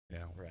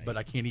now, Right. but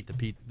I can't eat the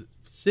pizza. The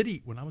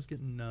City, when I was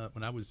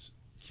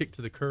kicked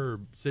to the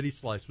curb, City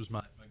Slice was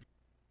my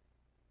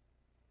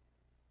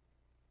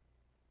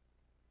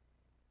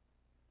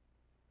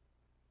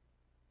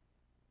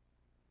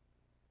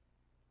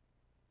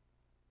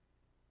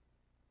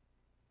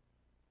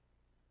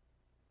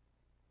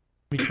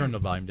Let me turn the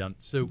volume down.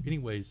 So,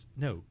 anyways,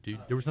 no, dude,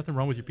 there was nothing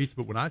wrong with your pizza,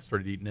 but when I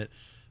started eating it,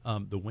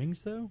 the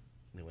wings though,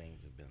 The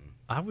wings have been.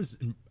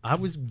 I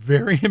was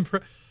very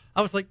impressed.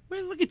 I was like,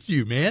 well, look at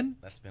you, man.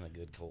 That's been a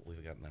good cult.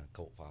 We've gotten a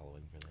cult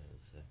following for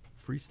those. So.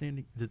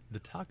 Freestanding. The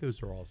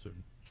tacos are also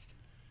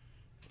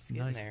It's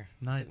getting nice. there.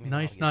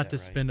 Nice not to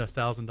spend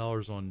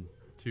 $1,000 on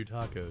 2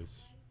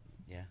 tacos.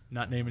 Yeah.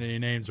 Not naming any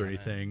names or I know,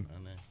 anything.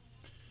 I know.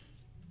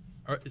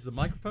 All right, is the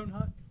microphone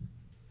hot?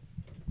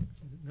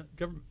 No,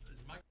 government.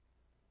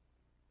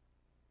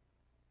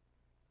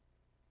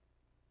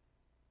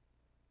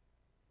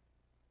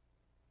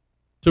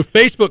 So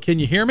Facebook, can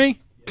you hear me?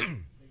 Yeah,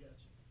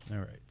 All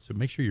right. So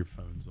make sure your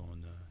phone's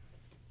on.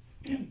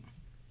 let me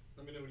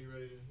know when you're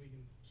ready. We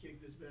can kick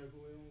this bad boy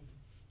on.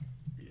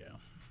 Yeah.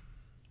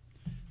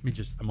 Let me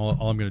just. All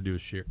I'm going to do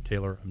is share.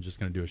 Taylor, I'm just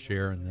going to do a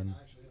share and then.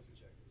 I actually have to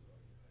check this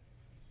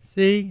out.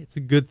 See, it's a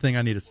good thing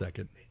I need a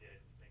second.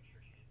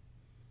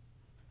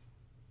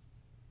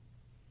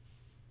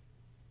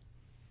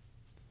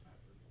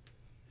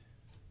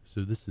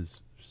 So this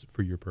is,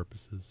 for your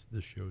purposes,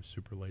 this show is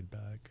super laid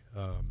back.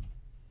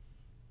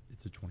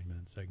 It's a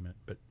 20-minute segment,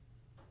 but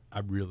I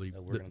really...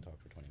 We're going to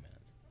talk for 20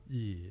 minutes.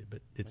 Yeah,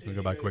 but it's going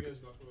to go by quick.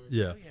 Oh,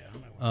 Yeah.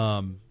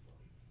 yeah.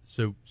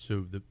 So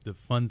the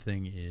fun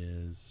thing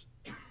is,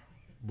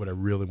 what I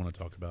really want to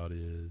talk about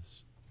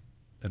is,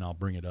 and I'll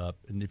bring it up,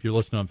 and if you're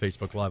listening on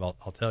Facebook Live,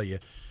 I'll tell you,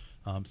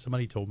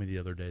 somebody told me the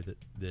other day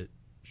that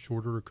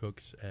short order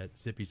cooks at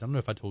Zippy's, I don't know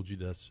if I told you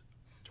this,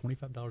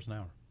 $25 an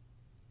hour.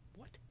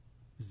 What?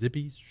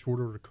 Zippy's short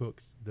order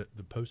cooks,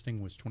 the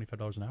posting was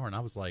 $25 an hour, and I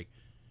was like,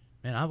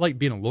 man, I like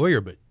being a lawyer,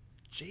 but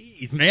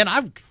geez, man,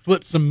 I've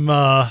flipped some.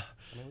 I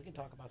mean, we can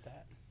talk about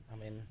that.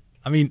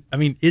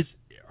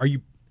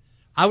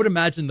 I would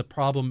imagine the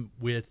problem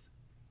with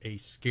a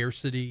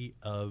scarcity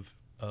of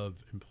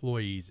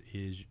employees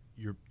is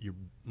you're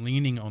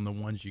leaning on the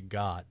ones you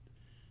got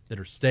that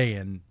are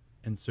staying,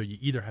 and so you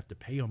either have to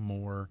pay them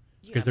more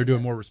because they're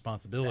doing more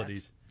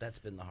responsibilities. That's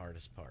been the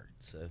hardest part.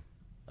 So.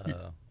 We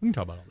can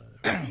talk about all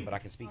that, though. But I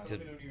can speak to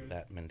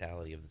that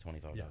mentality of the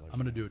 $25. Yeah, I'm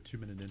going to do a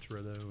 2-minute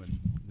intro, though, and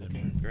then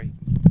Okay, great.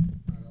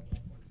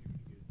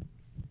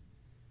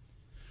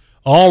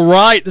 All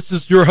right, this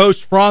is your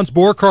host, Franz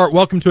Borkhardt.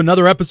 Welcome to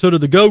another episode of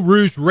the Geaux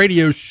Rouge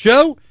Radio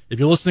Show. If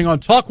you're listening on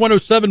Talk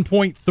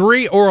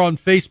 107.3 or on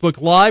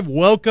Facebook Live,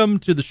 welcome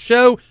to the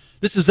show.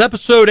 This is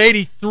episode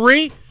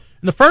 83. In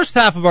the first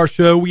half of our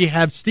show, we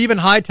have Stephen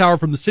Hightower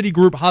from the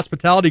Citigroup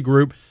Hospitality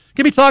Group. Going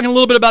to be talking a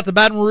little bit about the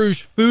Baton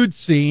Rouge food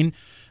scene.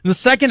 In the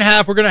second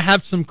half, we're going to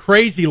have some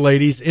crazy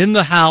ladies in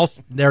the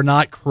house. They're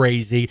not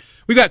crazy.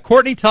 We've got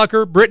Courtney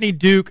Tucker, Britney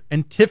Duke,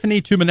 and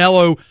Tiffany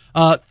Tuminello,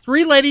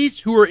 3 ladies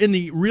who are in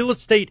the real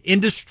estate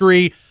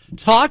industry,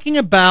 talking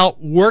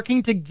about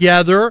working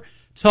together,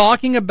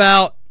 talking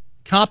about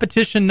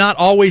competition not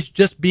always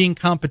just being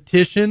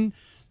competition.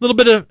 A little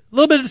bit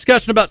of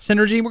discussion about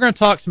synergy. We're going to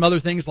talk some other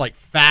things like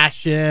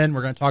fashion.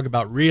 We're going to talk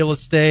about real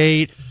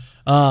estate.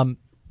 We're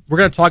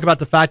going to talk about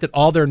the fact that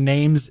all their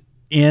names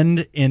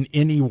end in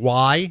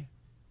N-E-Y.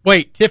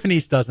 Wait,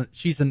 Tiffany's doesn't.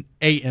 She's an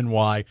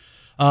A-N-Y.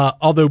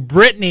 Although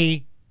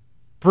Britney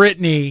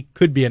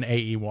could be an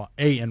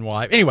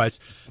A-N-Y. Anyways,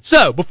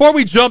 so before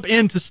we jump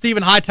into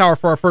Stephen Hightower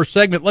for our first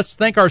segment, let's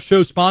thank our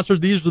show sponsors.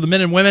 These are the men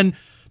and women,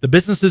 the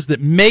businesses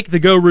that make the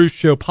Geaux Rouge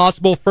Show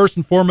possible. First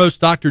and foremost,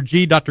 Dr.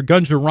 G, Dr.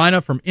 Gunja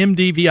Rina from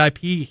MD VIP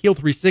Heal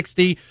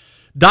 360.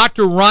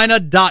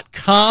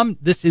 drrina.com.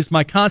 This is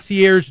my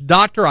concierge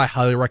doctor. I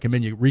highly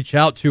recommend you reach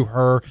out to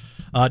her.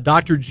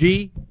 Dr.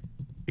 G,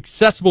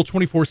 accessible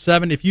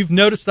 24/7. If you've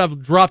noticed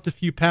I've dropped a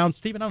few pounds,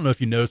 Stephen, I don't know if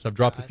you noticed I've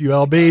dropped a few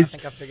lbs. I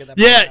think I figured that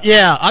out.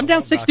 Yeah. I'm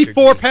down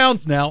 64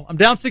 pounds now. I'm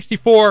down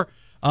 64.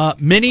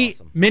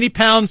 Many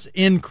pounds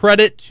in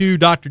credit to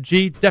Dr.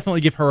 G. Definitely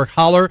give her a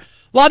holler.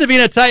 La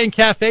Divina Italian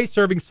Cafe,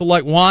 serving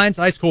select wines,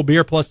 ice cold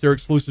beer, plus their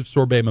exclusive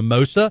sorbet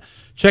mimosa.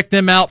 Check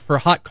them out for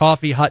hot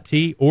coffee, hot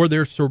tea, or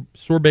their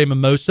sorbet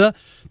mimosa.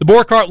 The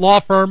Borkhardt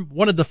Law Firm,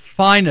 one of the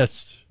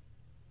finest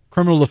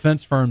criminal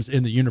defense firms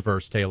in the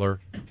universe, Taylor.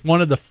 One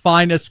of the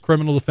finest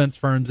criminal defense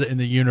firms in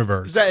the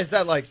universe. Is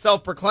that like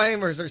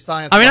self-proclaimed, or is there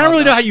science? I mean, I don't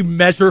really know how you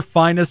measure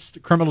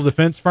finest criminal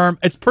defense firm.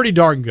 It's pretty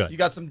darn good. You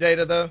got some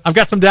data, though? I've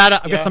got some data.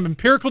 I've got some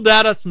empirical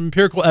data, some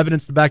empirical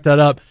evidence to back that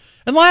up.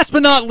 And last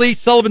but not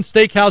least, Sullivan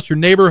Steakhouse, your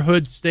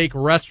neighborhood steak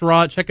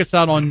restaurant. Check us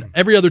out on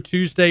every other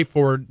Tuesday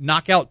for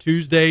Knockout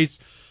Tuesdays.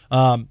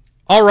 All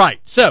right.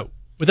 So,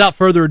 without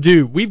further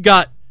ado, we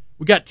got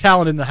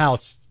talent in the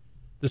house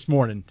this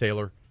morning,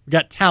 Taylor. We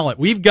got talent.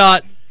 We've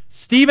got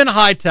Stephen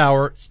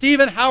Hightower.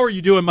 Stephen, how are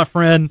you doing, my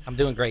friend? I'm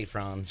doing great,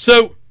 Franz.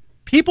 So,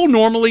 people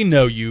normally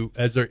know you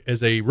as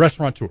a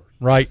restaurateur,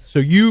 right? So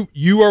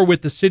you are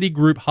with the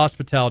Citigroup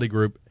Hospitality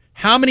Group.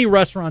 How many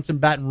restaurants in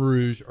Baton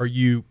Rouge are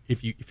you,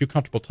 if you feel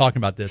comfortable talking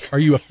about this, are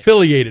you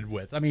affiliated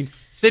with? I mean,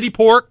 City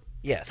Pork,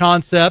 Yes.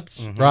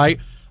 Concepts, right?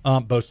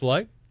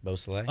 Beausoleil.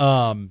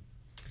 Beausoleil.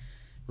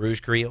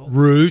 Rouge Creole.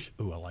 Rouge.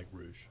 Oh, I like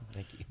Rouge.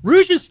 Thank you.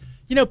 Rouge is,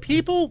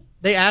 people,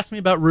 they ask me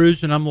about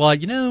Rouge, and I'm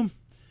like,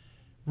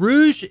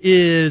 Rouge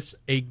is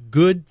a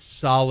good,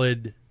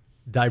 solid,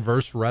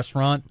 diverse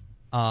restaurant.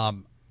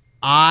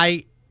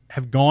 I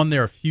have gone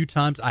there a few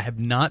times. I have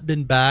not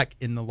been back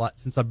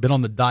since I've been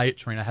on the diet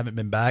train. I haven't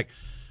been back.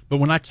 But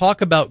when I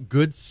talk about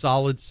good,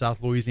 solid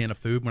South Louisiana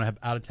food, when I have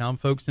out-of-town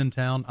folks in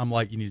town, I'm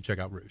like, you need to check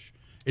out Rouge.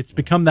 It's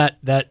become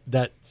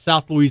that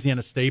South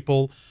Louisiana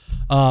staple.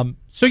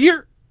 So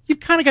you've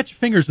kind of got your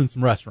fingers in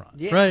some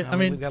restaurants, right? I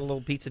mean, we've got a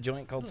little pizza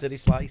joint called City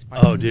Slice.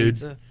 Dude.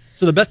 Pizza.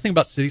 So the best thing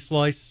about City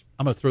Slice,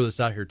 I'm going to throw this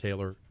out here,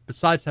 Taylor,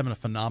 besides having a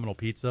phenomenal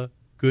pizza,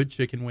 good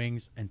chicken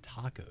wings, and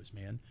tacos,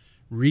 man.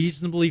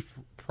 Reasonably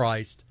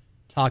priced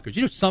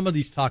tacos. Some of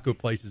these taco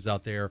places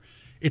out there,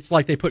 it's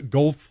like they put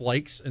gold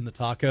flakes in the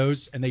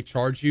tacos and they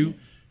charge you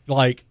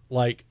like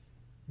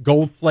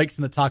gold flakes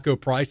in the taco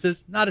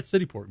prices. Not at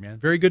City Pork, man.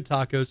 Very good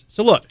tacos.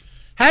 So look,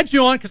 had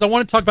you on because I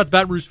want to talk about the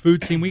Baton Rouge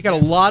food team. We got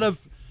a lot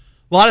of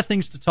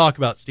things to talk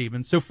about,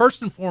 Stephen. So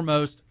first and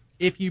foremost,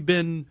 if you've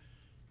been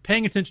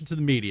paying attention to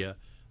the media,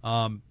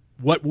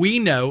 what we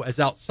know as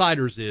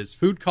outsiders is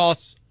food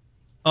costs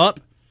up,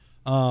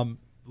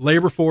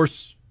 labor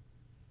force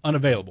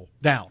unavailable,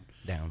 down.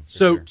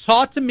 So sure.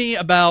 Talk to me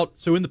about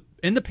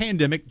in the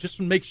pandemic, just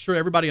to make sure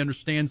everybody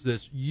understands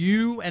this.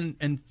 You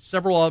and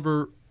several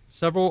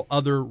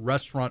other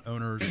restaurant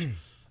owners,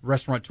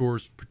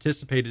 restaurateurs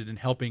participated in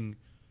helping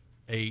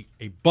a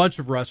bunch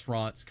of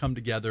restaurants come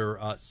together,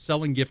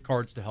 selling gift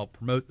cards to help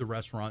promote the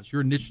restaurants.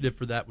 Your initiative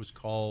for that was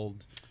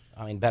called,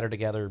 Better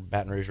Together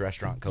Baton Rouge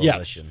Restaurant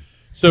Coalition. Yes.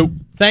 So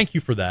thank you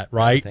for that.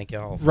 Right. Thank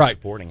y'all for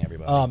supporting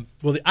everybody.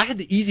 Well, I had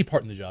the easy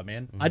part in the job,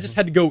 man. I just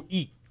had to go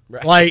eat.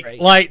 Right.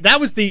 Like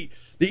that was the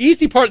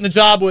easy part in the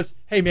job was,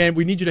 hey man,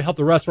 we need you to help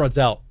the restaurants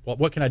out. Well,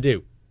 what can I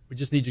do? We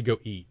just need you to go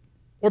eat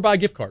or buy a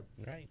gift card.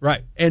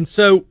 Right. And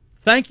so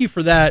thank you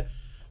for that.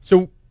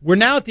 So we're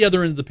now at the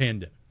other end of the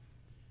pandemic.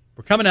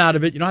 We're coming out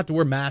of it. You don't have to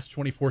wear masks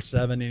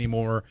 24/7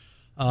 anymore.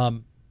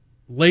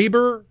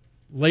 Labor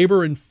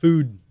and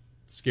food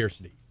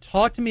scarcity.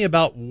 Talk to me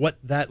about what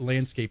that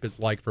landscape is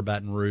like for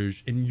Baton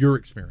Rouge in your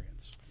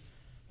experience.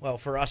 Well,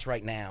 for us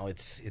right now,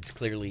 it's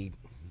clearly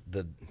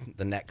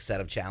the next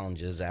set of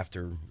challenges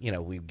after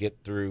we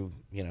get through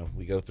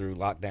we go through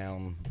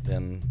lockdown,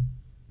 then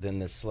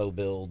this slow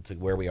build to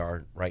where we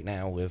are right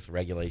now with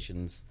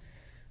regulations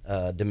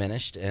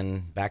diminished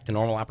and back to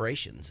normal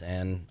operations.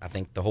 And I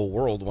think the whole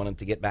world wanted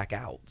to get back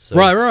out. So,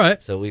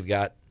 right. So we've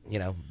got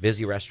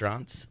busy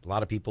restaurants, a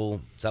lot of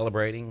people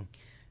celebrating,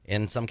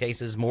 in some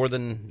cases more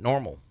than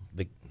normal.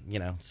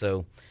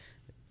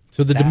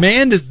 So the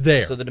demand is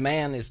there. So the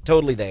demand is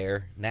totally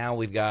there. Now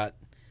we've got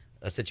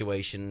a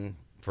situation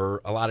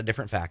for a lot of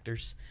different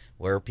factors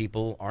where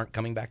people aren't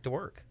coming back to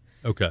work.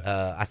 Okay.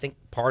 I think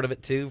part of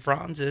it too,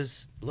 Franz,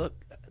 is look,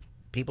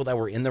 people that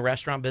were in the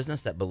restaurant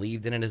business that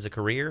believed in it as a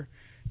career.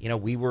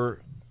 We were,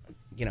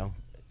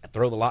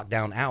 throw the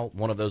lockdown out,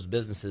 one of those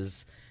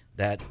businesses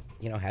that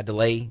had to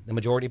lay the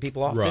majority of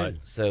people off too.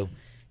 So,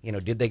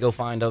 did they go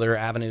find other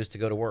avenues to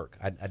go to work?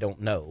 I don't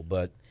know,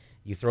 but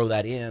you throw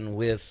that in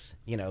with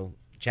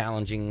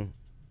challenging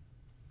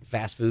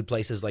fast food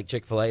places like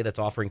Chick-fil-A that's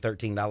offering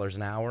 $13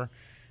 an hour.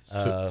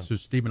 So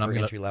Stephen, for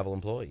entry-level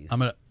employees.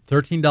 I'm at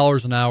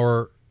 $13 an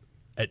hour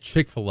at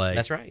Chick-fil-A.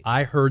 That's right.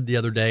 I heard the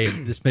other day,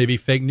 this may be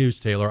fake news,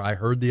 Taylor. I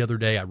read the other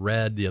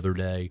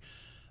day,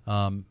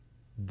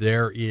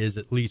 there is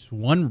at least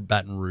one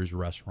Baton Rouge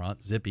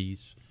restaurant,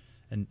 Zippy's,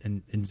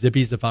 and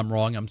Zippy's, if I'm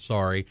wrong, I'm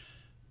sorry,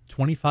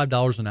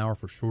 $25 an hour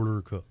for short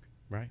order cook.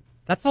 Right.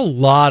 That's a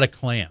lot of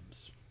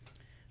clams.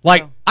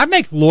 I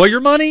make lawyer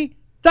money.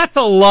 That's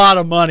a lot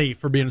of money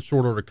for being a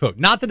short order cook.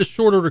 Not that a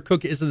short order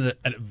cook isn't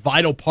a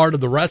vital part of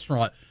the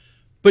restaurant,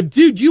 but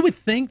dude, you would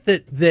think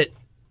that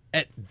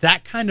at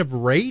that kind of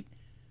rate,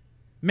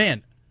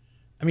 man,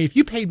 I mean, if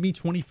you paid me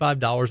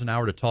 $25 an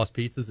hour to toss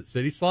pizzas at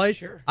City Slice,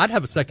 sure, I'd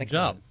have a second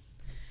job.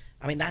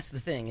 I mean, that's the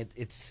thing.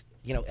 It's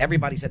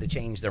everybody's had to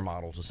change their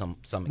model to some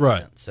extent.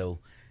 Right. So,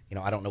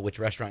 I don't know which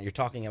restaurant you're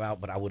talking about,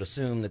 but I would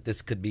assume that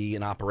this could be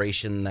an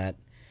operation that,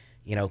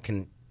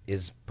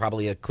 is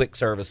probably a quick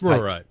service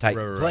type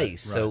place. Right.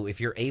 So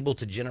if you're able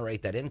to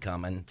generate that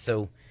income,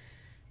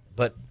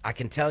 but I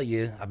can tell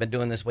you, I've been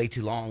doing this way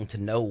too long to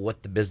know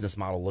what the business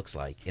model looks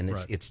like, and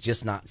it's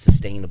just not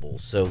sustainable.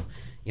 So,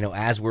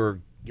 as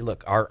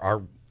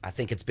I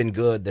think it's been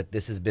good that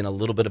this has been a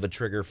little bit of a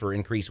trigger for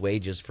increased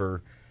wages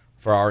for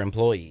our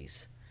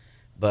employees.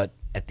 But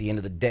at the end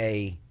of the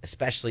day,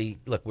 especially,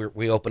 look,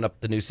 we opened up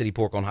the new City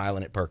Pork on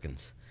Highland at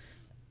Perkins.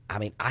 I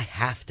mean, I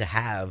have to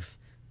have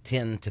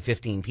 10 to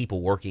 15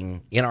 people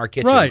working in our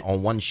kitchen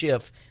on one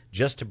shift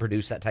just to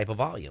produce that type of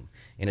volume.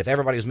 And if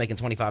everybody was making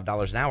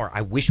 $25 an hour,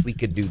 I wish we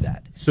could do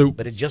that.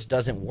 But it just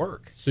doesn't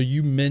work. So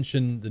you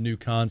mentioned the new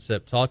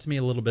concept. Talk to me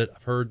a little bit.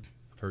 I've heard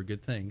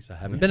good things. I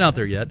haven't been out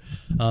there yet.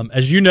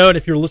 As you know, and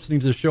if you're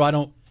listening to the show, I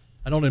don't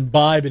I don't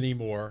imbibe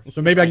anymore.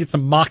 So maybe I get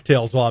some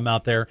mocktails while I'm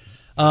out there.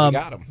 You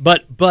got 'em.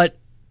 But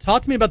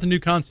talk to me about the new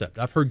concept.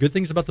 I've heard good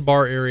things about the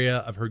bar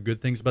area. I've heard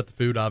good things about the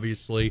food,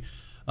 obviously.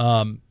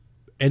 And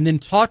then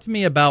talk to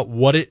me about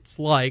what it's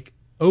like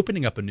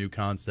opening up a new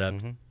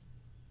concept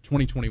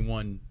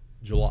 2021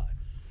 July.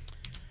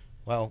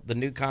 Well, the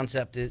new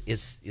concept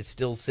is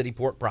still City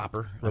Port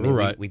proper. I Right, mean,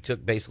 right. we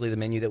took basically the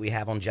menu that we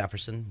have on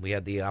Jefferson. We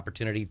had the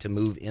opportunity to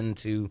move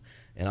into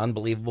an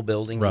unbelievable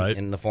building Right.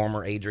 in the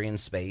former Adrian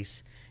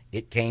space.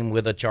 It came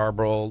with a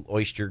charbroiled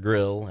oyster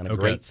grill and a Okay.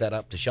 great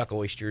setup to shuck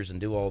oysters and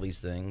do all these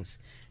things.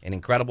 An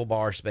incredible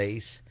bar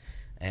space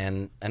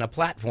and a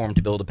platform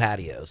to build a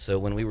patio. So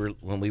when we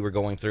were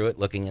going through it,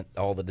 looking at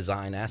all the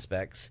design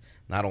aspects,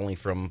 not only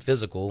from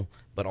physical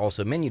but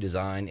also menu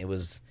design, it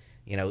was,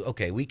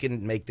 okay, we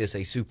can make this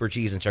a super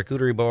cheese and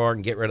charcuterie bar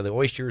and get rid of the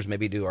oysters,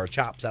 maybe do our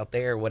chops out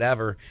there,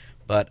 whatever.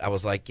 But I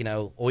was like,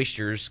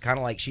 oysters, kind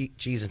of like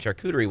cheese and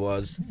charcuterie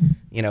was,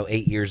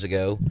 8 years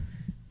ago,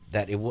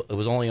 that it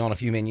was only on a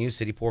few menus.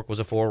 City Pork was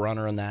a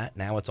forerunner in that.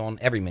 Now it's on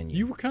every menu.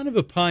 You were kind of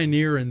a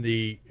pioneer in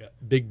the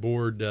big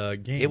board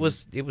game. It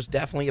was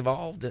definitely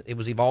evolved. It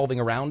was evolving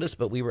around us,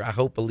 but we were, I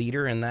hope, a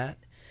leader in that.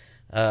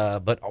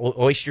 But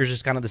oysters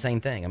is kind of the same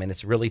thing. I mean,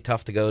 it's really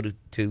tough to go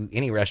to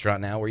any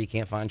restaurant now where you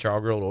can't find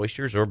char-grilled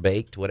oysters or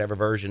baked, whatever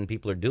version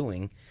people are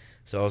doing.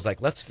 So I was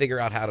like, let's figure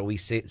out how do we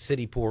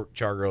City Pork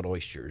char-grilled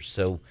oysters.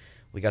 So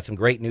we got some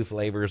great new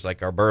flavors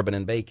like our bourbon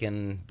and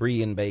bacon,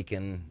 brie and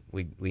bacon.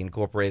 We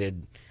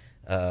incorporated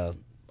a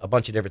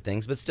bunch of different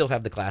things, but still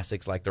have the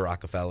classics like the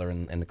Rockefeller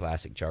and the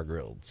classic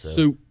char-grilled.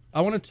 So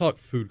I want to talk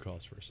food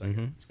costs for a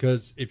second,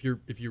 because if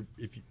you,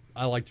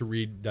 I like to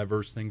read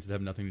diverse things that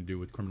have nothing to do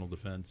with criminal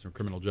defense or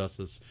criminal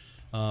justice.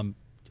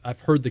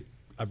 I've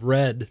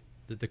read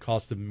that the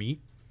cost of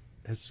meat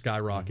has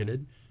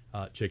skyrocketed.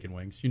 Chicken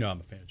wings, I'm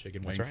a fan of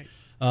chicken wings. That's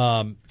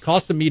right.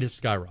 Cost of meat has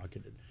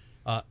skyrocketed.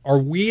 Are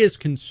we as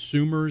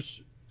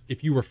consumers,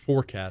 if you were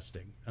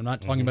forecasting, I'm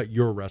not talking about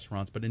your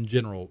restaurants, but in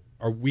general,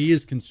 are we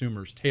as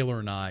consumers, Taylor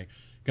and I,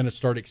 going to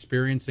start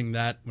experiencing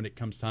that when it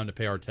comes time to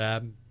pay our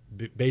tab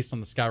based on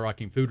the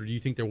skyrocketing food, or do you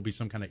think there will be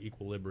some kind of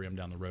equilibrium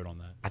down the road on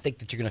that? I think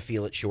that you're going to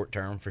feel it short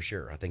term for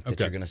sure. I think that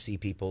you're going to see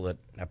people that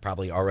have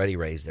probably already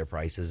raised their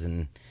prices,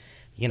 and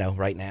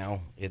right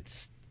now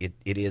it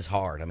is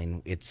hard. I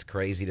mean, it's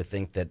crazy to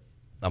think that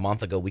a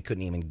month ago we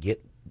couldn't even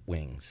get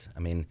wings. I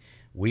mean,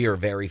 we are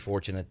very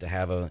fortunate to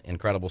have an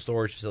incredible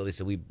storage facility,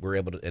 so we were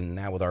able to, and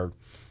now with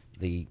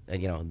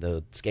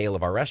the scale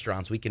of our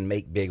restaurants, we can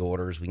make big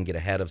orders. We can get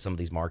ahead of some of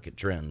these market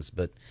trends.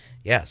 But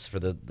yes, for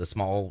the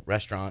small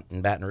restaurant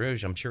in Baton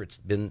Rouge, I'm sure it's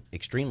been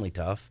extremely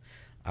tough.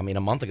 I mean,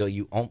 a month ago,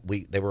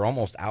 they were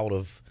almost out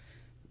of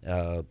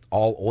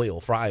all oil,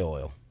 fry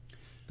oil.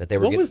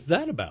 What was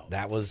that about?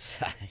 That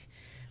was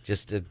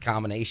just a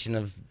combination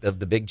of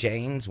the big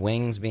chains,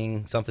 wings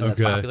being something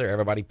that's popular,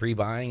 everybody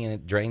pre-buying, and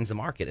it drains the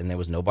market. And there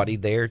was nobody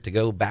there to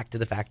go back to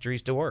the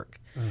factories to work.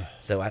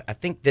 So I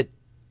think that,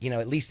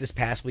 at least this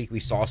past week we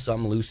saw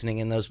some loosening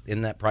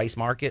in that price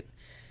market.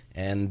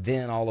 And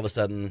then all of a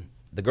sudden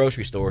the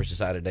grocery stores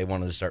decided they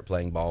wanted to start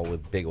playing ball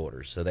with big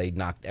orders. So they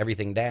knocked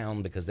everything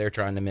down because they're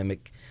trying to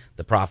mimic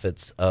the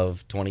profits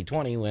of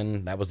 2020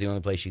 when that was the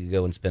only place you could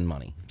go and spend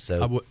money.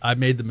 So I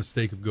made the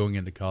mistake of going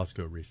into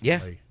Costco recently.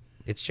 Yeah,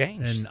 it's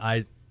changed. And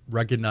I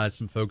recognized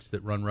some folks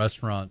that run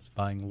restaurants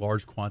buying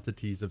large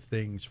quantities of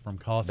things from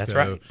Costco. That's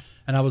right.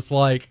 And I was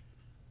like,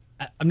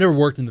 I've never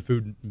worked in the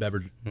food and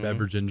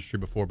beverage industry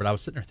before, but I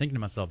was sitting there thinking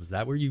to myself, is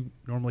that where you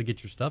normally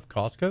get your stuff,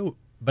 Costco?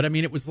 But I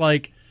mean, it was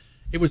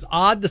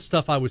odd, the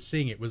stuff I was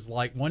seeing. It was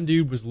like one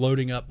dude was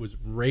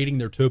raiding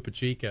their Topo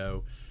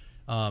Chico.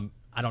 I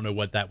don't know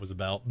what that was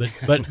about,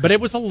 but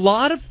it was a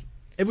lot of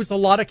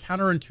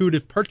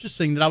counterintuitive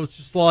purchasing that I was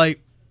just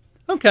like,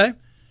 okay.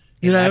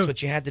 That's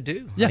what you had to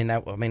do. Yeah.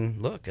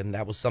 Look, and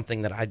that was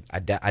something that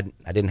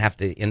I didn't have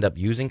to end up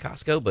using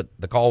Costco, but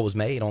the call was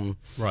made on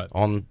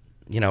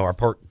our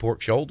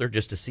pork shoulder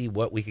just to see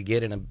what we could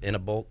get in a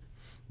bulk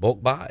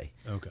buy.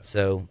 Okay.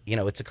 So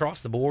it's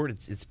across the board.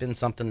 It's been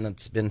something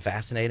that's been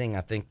fascinating.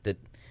 I think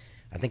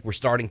we're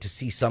starting to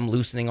see some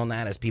loosening on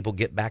that as people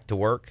get back to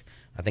work.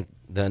 I think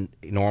the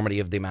enormity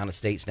of the amount of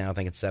states now, I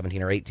think it's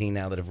 17 or 18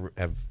 now that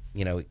have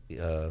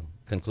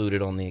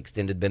concluded on the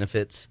extended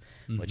benefits,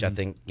 which I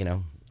think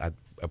I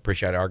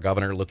appreciate our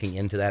governor looking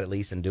into that at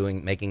least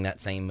and making that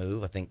same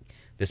move. I think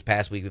this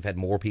past week we've had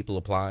more people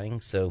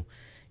applying, so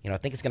I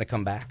think it's going to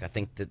come back. I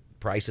think that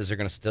prices are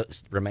going to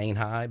remain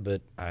high,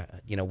 but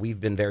we've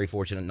been very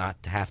fortunate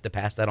not to have to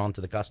pass that on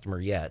to the customer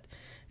yet,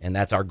 and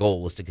that's our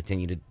goal, is to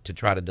continue to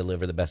try to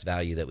deliver the best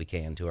value that we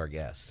can to our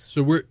guests.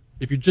 So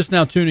if you're just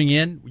now tuning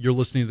in, you're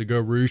listening to the Geaux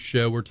Rouge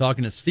Show. We're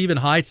talking to Stephen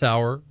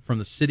Hightower from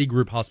the City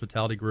Group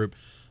Hospitality Group.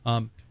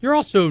 You're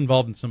also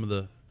involved in some of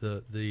the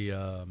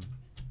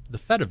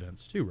Fed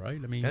events too, right?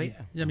 I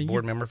mean,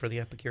 board member for the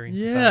Epicurean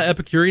Society. Yeah,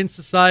 Epicurean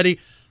Society.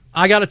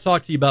 I got to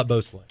talk to you about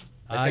Beausoleil.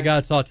 Okay. I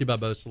got to talk to you about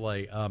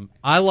Beausoleil.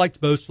 I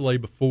liked Beausoleil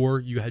before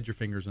you had your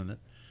fingers in it,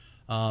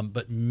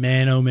 but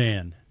man, oh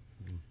man,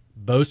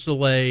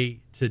 Beausoleil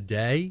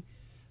today,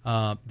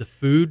 the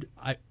food.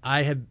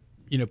 I have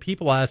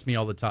people ask me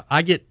all the time.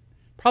 I get,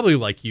 probably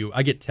like you,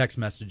 I get text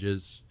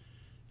messages.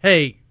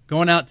 Hey,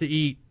 going out to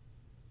eat.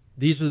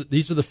 These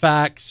are the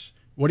facts.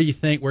 What do you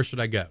think? Where should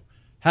I go?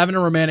 Having a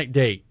romantic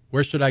date.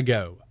 Where should I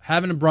go?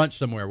 Having a brunch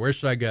somewhere. Where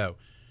should I go?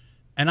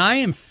 And I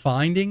am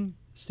finding,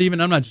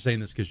 Stephen, I'm not just saying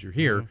this because you're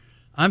here.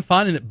 I'm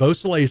finding that Beau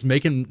Soleil is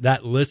making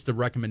that list of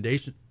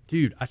recommendations.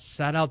 Dude, I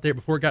sat out there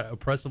before it got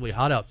oppressively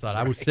hot outside.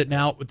 I was sitting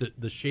out with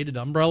the shaded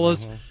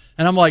umbrellas,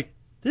 and I'm like,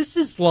 this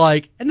is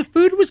like, and the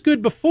food was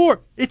good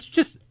before. It's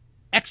just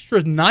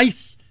extra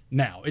nice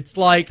now. It's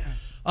like,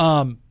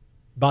 by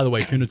the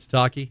way, tuna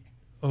tataki.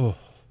 Oh,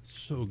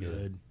 so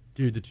good.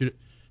 Dude, the tuna.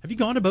 Have you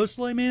gone to Beau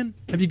Soleil, man?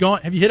 Have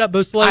you hit up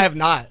Beau Soleil? I have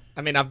not.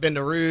 I mean, I've been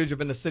to Rouge. I've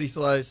been to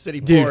City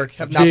Dude, Pork.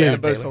 Have not been to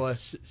Beau Soleil.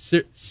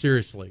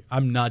 Seriously,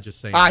 I'm not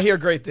just saying. I hear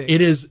great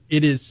things.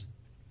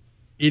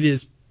 It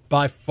is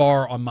by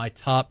far on my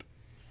top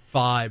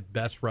 5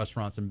 best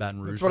restaurants in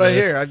Baton Rouge. That's what I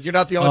hear. You're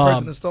not the only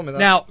person that's told me that.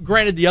 Now,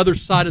 granted, the other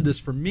side of this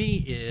for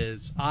me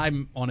is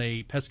I'm on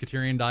a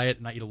pescatarian diet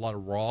and I eat a lot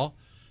of raw.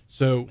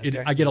 So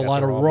I get a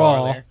lot of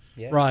raw,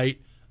 right?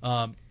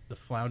 The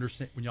flounder,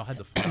 when y'all had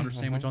the flounder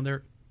sandwich on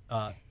there,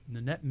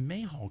 Nanette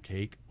Mayhall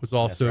cake was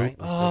also. That's right.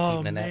 We're still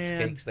keeping Nanette's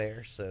cakes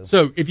there.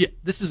 So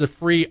this is a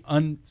free,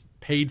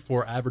 unpaid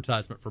for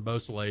advertisement for Beau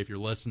Soleil. If you're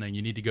listening,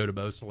 you need to go to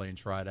Beau Soleil and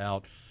try it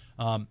out.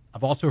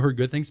 I've also heard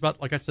good things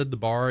about, like I said, the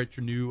bar at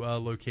your new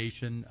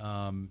location.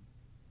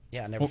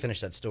 Yeah, I never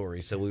finished that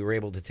story. So we were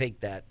able to take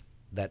that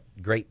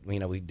great,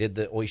 we did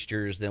the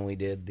oysters, then we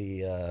did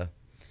the,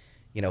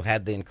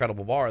 had the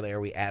incredible bar there.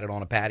 We added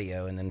on a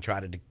patio and then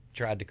tried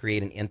to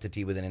create an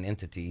entity within an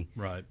entity.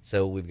 Right.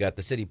 So we've got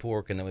the City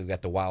Pork, and then we've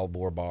got the Wild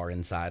Boar Bar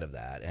inside of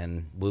that.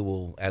 And we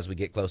will, as we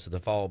get close to the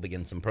fall,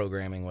 begin some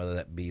programming, whether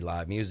that be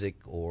live music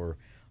or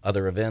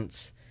other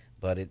events.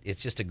 But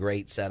it's just a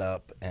great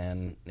setup,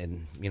 and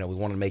we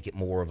want to make it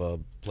more of a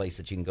place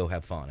that you can go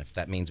have fun. If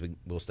that means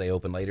we'll stay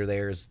open later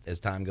there as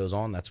time goes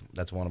on,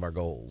 that's one of our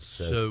goals.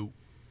 So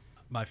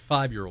my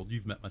 5-year-old,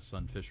 you've met my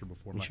son Fisher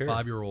before. My Sure.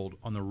 5-year-old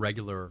on the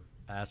regular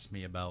asked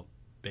me about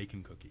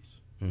bacon cookies.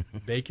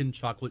 Bacon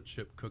chocolate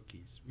chip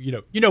cookies.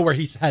 You know where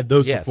he's had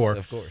those before.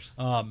 Yes, of course.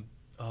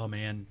 Oh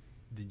man,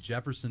 the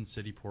Jefferson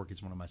City Pork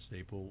is one of my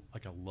staple.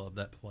 Like, I love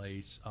that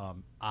place.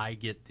 I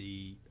get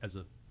as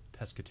a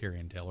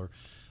pescatarian, Taylor,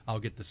 I'll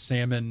get the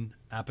salmon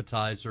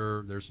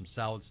appetizer. There's some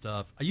salad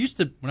stuff. I used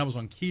to, when I was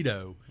on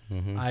keto,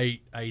 I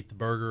ate the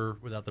burger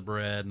without the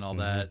bread and all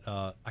that.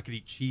 I could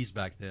eat cheese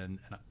back then,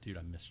 and dude,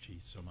 I miss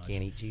cheese so much.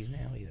 Can't eat cheese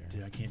now either.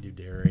 Dude, I can't do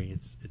dairy.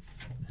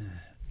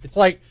 It's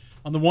like,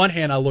 on the one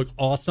hand, I look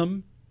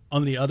awesome.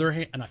 On the other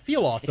hand, and I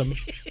feel awesome.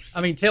 I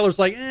mean, Taylor's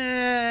like,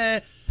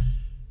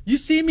 you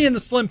see me in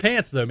the slim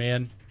pants though,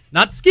 man.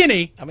 Not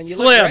skinny. I mean, you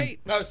slim. look great.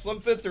 No, slim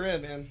fits are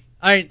in,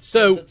 man.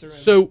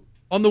 So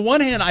on the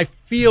one hand, I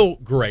feel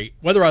great.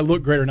 Whether I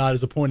look great or not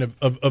is a point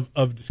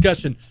of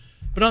discussion.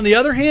 But on the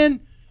other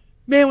hand,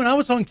 man, when I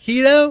was on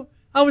keto,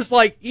 I was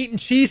like eating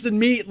cheese and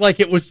meat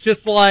like it was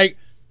just like,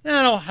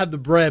 I don't have the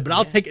bread, but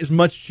I'll take as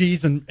much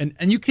cheese and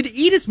you could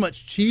eat as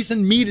much cheese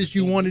and meat as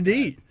you wanted to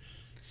eat.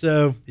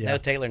 So, yeah. No,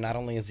 Taylor, not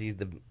only is he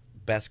the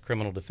best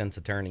criminal defense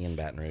attorney in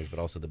Baton Rouge, but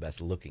also the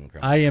best looking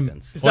criminal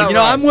defense. Well,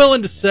 right? I'm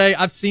willing to say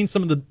I've seen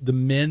some of the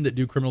men that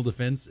do criminal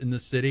defense in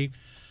this city.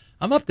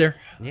 I'm up there.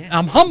 Yeah.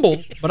 I'm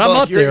humble, but I'm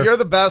up there. You're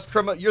the best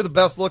You're the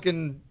best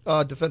looking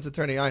defense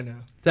attorney I know.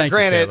 Thank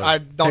Granted, you, Taylor. I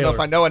don't know if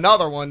I know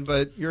another one,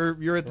 but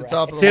you're at the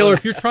top of the Taylor, list.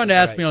 if you're trying to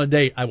ask me on a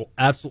date, I will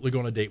absolutely go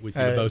on a date with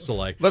you to Beau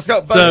Soleil. Let's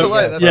go. Beau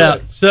Soleil. Yeah.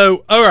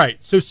 So, all right.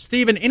 So,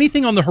 Stephen,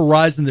 anything on the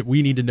horizon that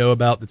we need to know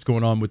about that's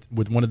going on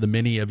with one of the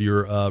many of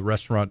your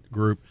restaurant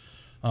group?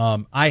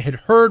 I had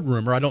heard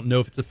rumor. I don't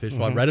know if it's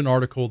official. I read an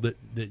article that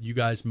you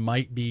guys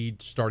might be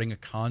starting a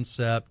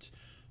concept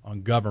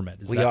on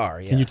government. We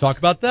are. Yes. Can you talk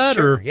about that?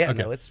 Sure. Or yeah,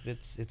 okay. no,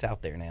 it's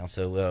out there now.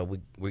 So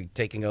we're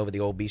taking over the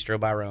old Bistro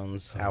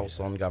Byron's house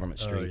on Government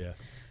Street. Oh,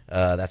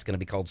 yeah. That's going to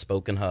be called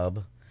Spoken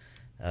Hub.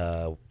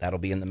 That'll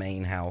be in the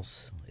main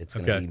house. It's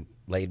going to be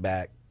laid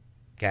back,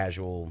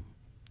 casual,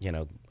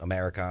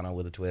 Americana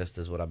with a twist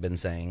is what I've been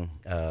saying.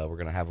 We're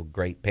going to have a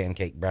great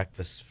pancake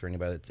breakfast for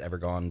anybody that's ever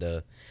gone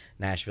to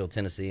Nashville,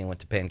 Tennessee and went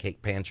to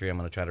Pancake Pantry. I'm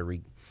going to try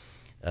to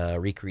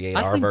recreate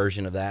our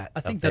version of that. I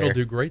think that'll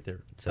do great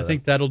there. So I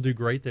think that'll do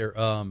great there.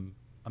 I'm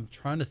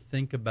trying to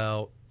think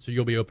about. So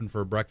you'll be open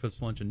for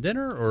breakfast, lunch, and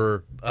dinner,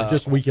 or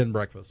just weekend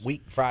breakfast?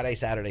 Friday,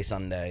 Saturday,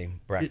 Sunday,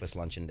 breakfast,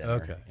 lunch, and dinner.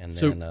 Okay. And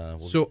then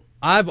so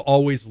I've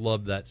always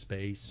loved that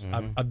space.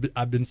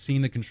 I've been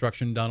seeing the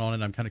construction done on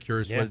it. I'm kind of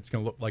curious what it's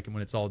going to look like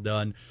when it's all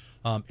done.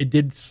 It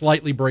did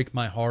slightly break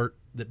my heart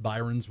that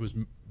Byron's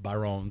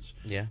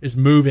is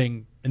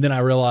moving, and then I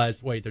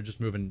realized, wait, they're just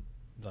moving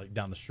like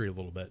down the street a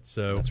little bit.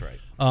 So that's right.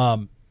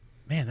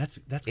 Man, that's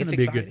going to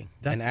be exciting.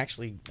 a good. And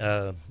actually,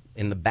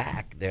 in the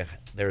back,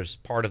 there's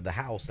part of the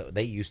house that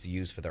they used to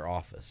use for their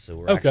office. So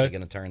we're actually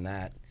going to turn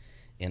that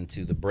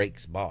into the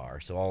Breaks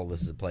Bar. So all of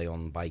this is a play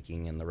on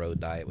biking and the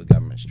road diet with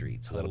Government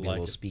Street. So that'll be a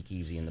little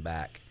speakeasy in the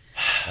back.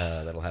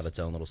 That'll have its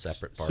own little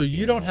separate parking. So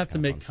you don't have to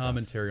make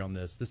commentary on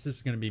this. This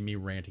is going to be me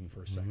ranting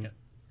for a second.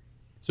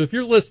 So if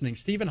you're listening,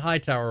 Stephen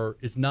Hightower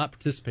is not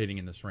participating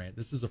in this rant.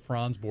 This is a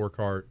Franz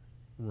Borchardt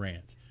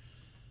rant.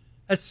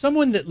 As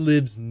someone that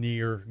lives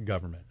near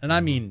government, and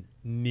I mean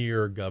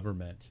near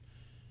government,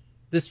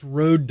 this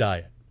road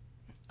diet,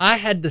 I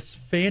had this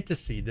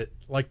fantasy that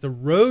like the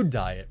road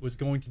diet was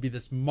going to be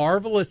this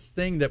marvelous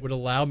thing that would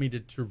allow me to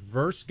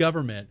traverse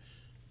government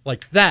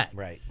like that.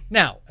 Right.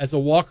 Now, as a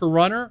walker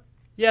runner,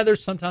 yeah,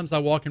 there's sometimes I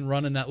walk and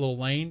run in that little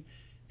lane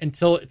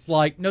until it's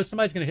like, no,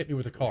 somebody's going to hit me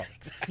with a car.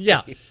 Exactly.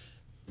 Yeah.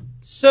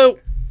 So,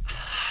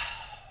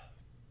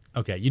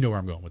 okay, you know where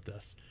I'm going with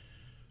this.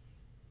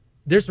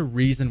 There's a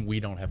reason we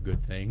don't have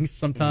good things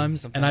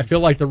sometimes, and I feel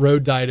like the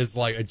road diet is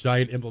like a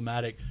giant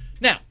emblematic.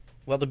 Now,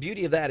 well, the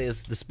beauty of that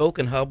is the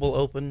Spoken Hub will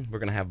open. We're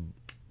going to have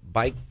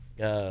bike,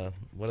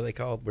 what are they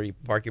called, where you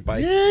park your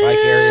bike, bike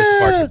areas to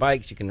park your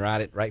bikes. You can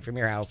ride it right from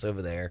your house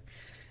over there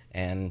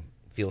and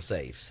feel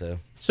safe.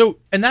 So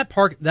and that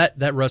park,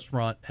 that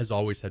restaurant has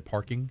always had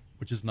parking,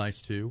 which is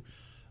nice too.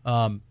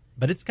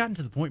 But it's gotten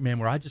to the point, man,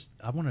 where I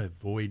want to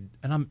avoid,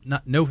 and I'm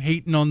not, no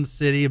hating on the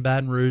city of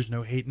Baton Rouge,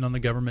 no hating on the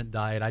government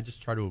diet. I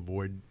just try to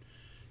avoid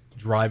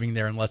driving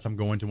there unless I'm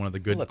going to one of the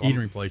good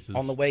eatery places.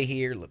 On the way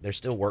here, look, there's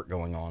still work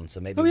going on, so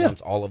maybe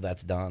once all of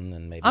that's done,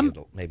 then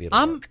maybe it'll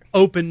I'm work.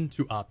 open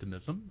to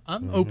optimism.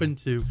 I'm open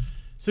to,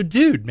 so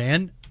dude,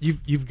 man,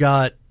 you've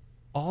got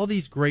all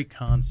these great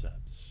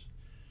concepts.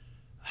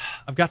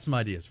 I've got some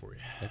ideas for you.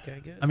 Okay,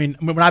 good. I mean,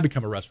 when I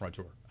become a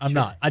restaurateur, I'm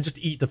not. I just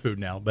eat the food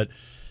now. But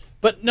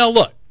no,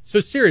 look. So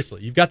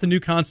seriously, you've got the new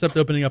concept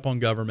opening up on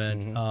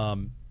government.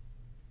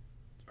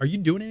 Are you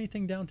doing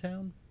anything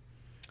downtown?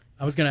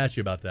 I was going to ask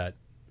you about that.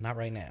 Not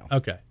right now.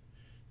 Okay.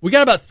 We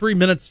got about 3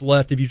 minutes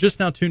left. If you're just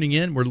now tuning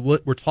in,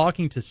 we're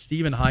talking to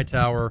Stephen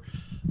Hightower.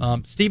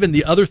 Stephen,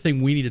 the other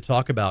thing we need to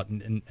talk about,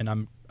 and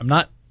I'm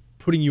not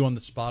putting you on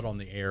the spot on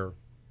the air,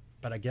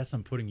 but I guess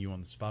I'm putting you on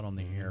the spot on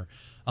the air.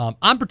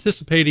 I'm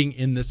participating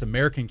in this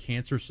American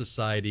Cancer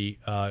Society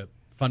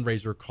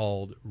fundraiser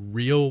called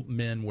Real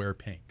Men Wear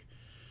Pink.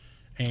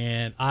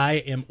 And I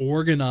am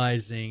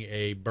organizing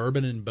a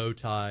bourbon and bow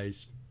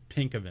ties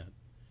pink event.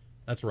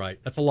 That's right.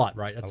 That's a lot,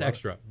 right? That's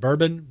extra.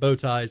 Bourbon, bow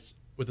ties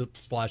with a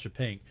splash of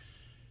pink.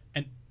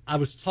 And I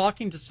was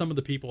talking to some of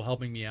the people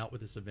helping me out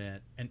with this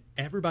event, and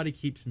everybody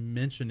keeps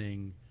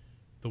mentioning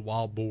the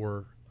Wild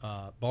Boar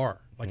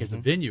bar, like as a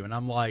venue. And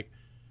I'm like,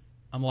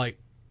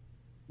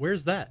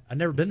 where's that? I've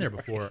never been there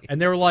before.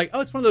 And they were like, oh,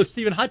 it's one of those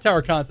Stephen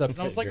Hightower concepts.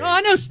 And I was like, oh,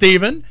 I know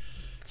Stephen.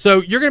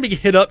 So you're going to be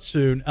hit up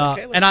soon.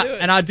 Okay, let's do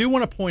it. And I do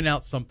want to point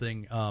out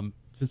something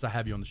since I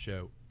have you on the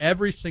show.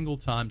 Every single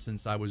time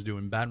since I was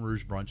doing Baton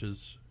Rouge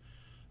brunches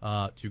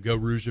to Geaux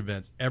Rouge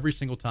events, every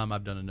single time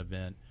I've done an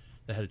event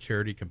that had a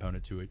charity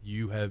component to it,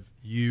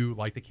 you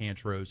like the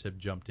Cantros, have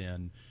jumped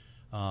in.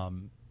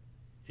 And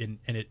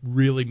it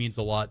really means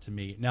a lot to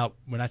me. Now,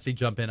 when I say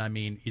jump in, I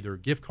mean either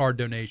gift card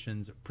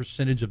donations,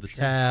 percentage of the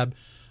tab,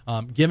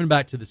 giving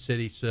back to the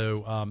city.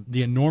 So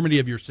the enormity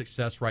of your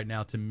success right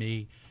now, to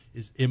me,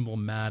 is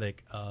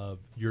emblematic of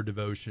your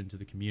devotion to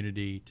the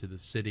community, to the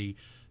city.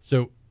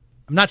 So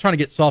I'm not trying to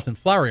get soft and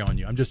flowery on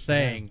you. I'm just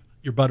saying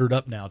you're buttered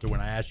up now to when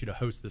I ask you to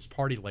host this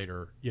party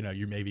later,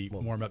 you maybe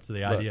warm up to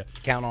the idea.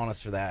 Count on us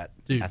for that.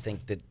 Dude. I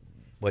think that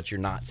what you're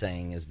not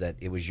saying is that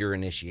it was your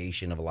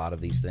initiation of a lot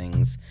of these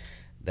things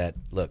that,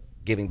 look,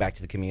 giving back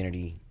to the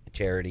community,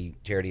 charity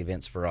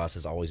events for us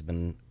has always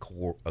been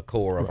a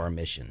core of our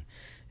mission.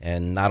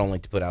 And not only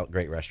to put out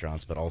great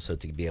restaurants, but also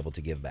to be able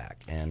to give back.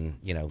 And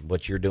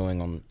what you're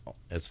doing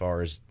as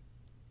far as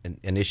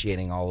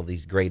initiating all of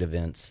these great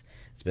events,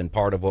 it's been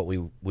part of what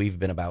we've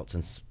been about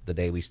since the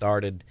day we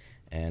started.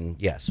 And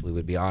yes, we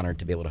would be honored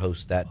to be able to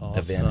host that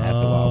event at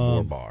the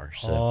Wild Boar Bar.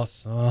 So.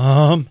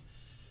 Awesome.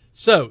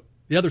 So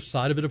the other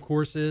side of it, of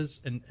course, is,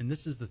 and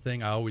this is the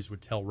thing I always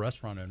would tell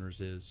restaurant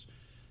owners, is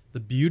the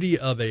beauty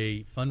of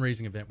a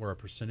fundraising event where a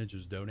percentage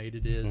is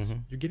donated is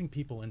you're getting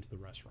people into the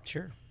restaurant.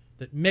 Sure.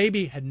 That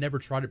maybe had never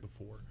tried it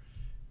before.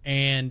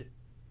 And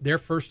their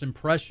first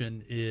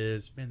impression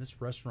is, man,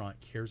 this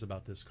restaurant cares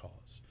about this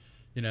cause.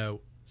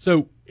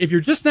 So if you're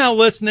just now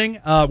listening,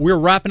 we're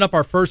wrapping up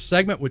our first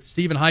segment with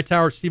Stephen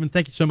Hightower. Stephen,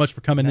 thank you so much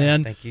for coming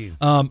in. Thank you.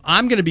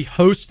 I'm going to be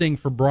hosting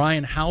for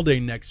Brian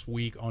Haldane next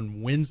week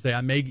on Wednesday. I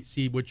may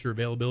see what your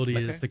availability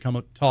is to come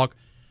up talk.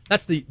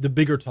 That's the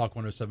bigger Talk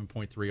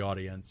 107.3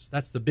 audience.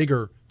 That's the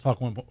bigger Talk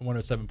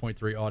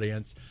 107.3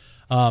 audience.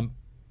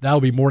 That'll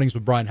be mornings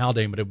with Brian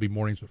Haldane, but it'll be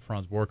mornings with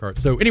Franz Borchardt.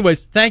 So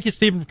anyways, thank you,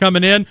 Stephen, for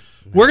coming in.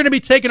 We're going to be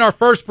taking our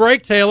first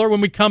break, Taylor.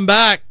 When we come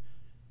back,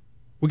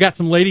 we got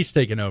some ladies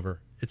taking over.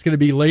 It's going to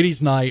be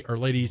ladies' night or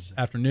ladies'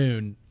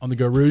 afternoon on the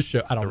Geaux Rouge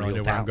Show. I don't really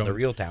know where I'm going. The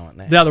real talent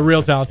now. Yeah, the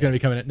real talent's going to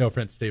be coming in. No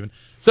offense, Stephen.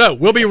 So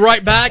we'll be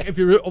right back. If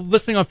you're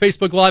listening on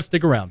Facebook Live,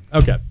 stick around.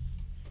 Okay.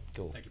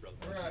 Cool. Thank you, brother.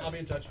 I'll be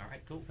in touch. All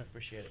right, cool.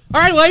 Appreciate it. All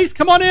right, ladies,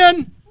 come on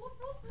in.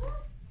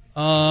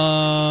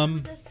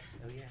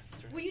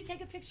 Will you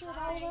take a picture of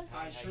all of us?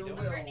 I sure will.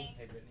 Brittany.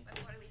 With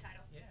the quarterly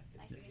title. Yeah.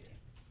 Nice to meet you.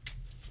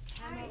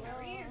 Hi, how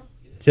are you?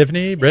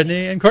 Tiffany,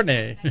 Britney, and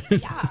Courtney.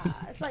 Yeah,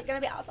 it's like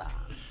gonna be awesome.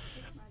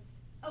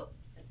 Oh,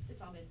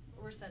 it's all good.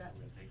 We're set up.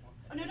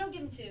 Oh no, don't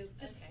give him two.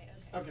 Just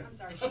Okay. I'm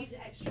sorry, she's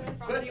extra.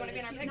 Franz, you want to be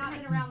in our She's picture? not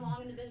been around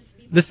long in the business.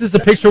 This is a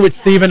picture with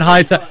Stephen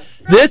Hightower.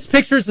 This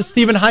picture is of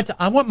Stephen Hightower.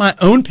 I want my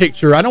own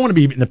picture. I don't want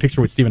to be in the picture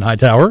with Stephen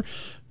Hightower.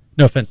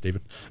 No offense,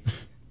 Stephen.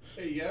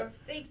 There you go.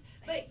 Thanks.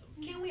 But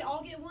can we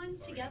all get one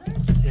together?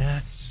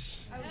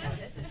 Yes. Oh, no,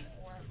 this is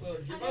horrible.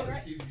 Look, get on the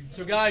TV.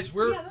 So, guys,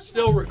 we're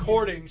still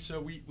recording, so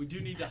we do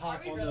need to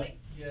hop on the.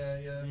 Yeah,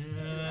 yeah.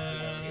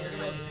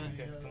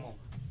 Okay, come on.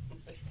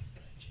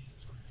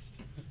 Jesus Christ.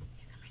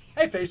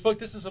 Hey, Facebook,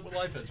 this is what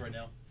life is right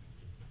now.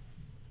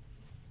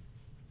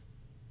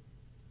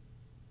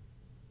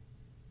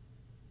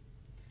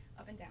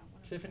 Up and down.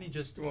 Tiffany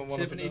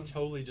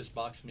totally just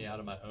boxed me out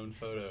of my own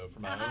photo for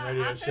my own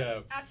radio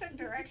show. I took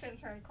directions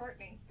from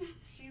Courtney.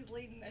 She's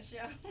leading the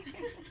show.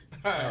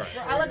 All right.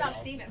 I live out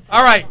Stevens.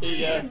 All right.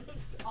 Yeah.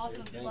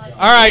 Awesome. Good luck.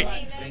 All right.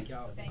 Thank you.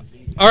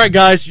 All right,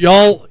 guys,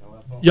 y'all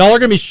are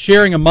gonna be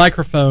sharing a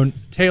microphone.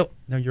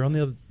 No, you're on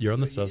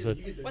the south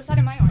side. What side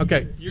am I on?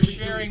 Okay, you're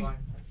sharing. You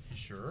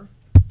sure?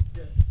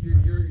 Yes,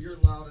 you're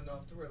loud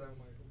enough to where that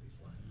mic will be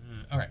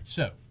fine. All right,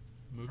 so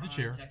move the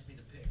chair. Text me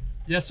the pic.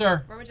 Yes,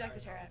 sir. Where would you like the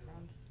chair at,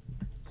 Franz?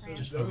 So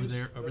Just those- over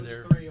there, over those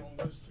there. Three on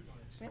those two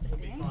mics We have to will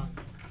be stand? fine.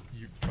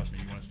 Trust me,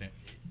 you want to stand.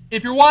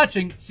 If you're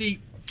watching, see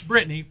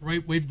Britney.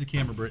 Wave to the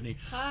camera, Britney.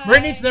 Hi.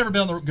 Britney's never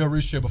been on the Geaux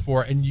Rouge Show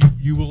before, and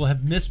you will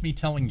have missed me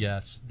telling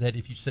guests that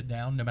if you sit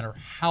down, no matter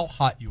how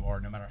hot you are,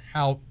 no matter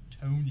how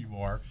toned you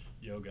are,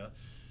 yoga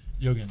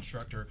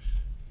instructor,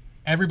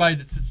 everybody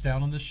that sits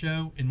down on this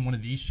show in one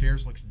of these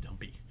chairs looks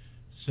dumpy.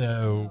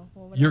 So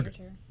what you're about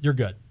your chair? you're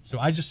good. So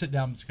I just sit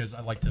down because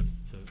I like to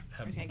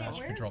have Okay, master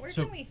where control. where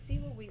So can we see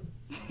what we...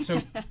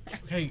 so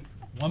okay,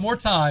 one more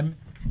time.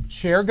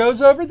 Chair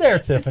goes over there,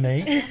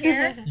 Tiffany.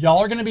 Y'all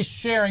are going to be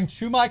sharing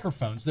two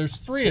microphones. There's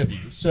three of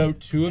you, so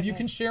two of you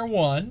can share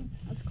one.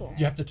 That's cool.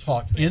 You have to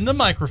talk in the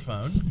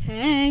microphone.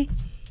 Hey.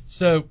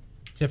 So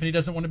Tiffany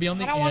doesn't want to be on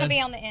the I don't end. want to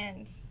be on the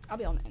end. I'll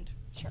be on the end.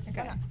 Sure.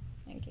 Okay.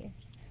 Thank you.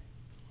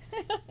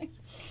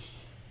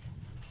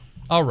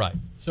 All right.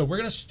 So we're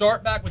going to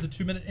start back with a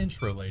 2-minute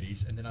intro,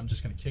 ladies, and then I'm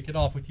just going to kick it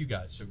off with you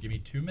guys. So give me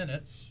 2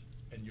 minutes,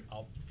 and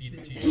I'll feed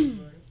it to you.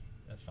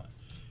 That's fine.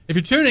 If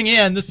you're tuning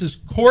in, this is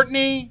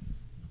Courtney,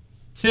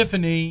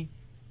 Tiffany,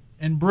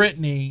 and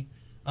Britney.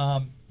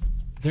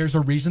 There's a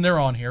reason they're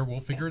on here. We'll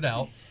figure it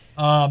out.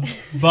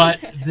 But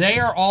they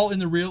are all in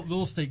the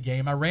real estate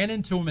game. I ran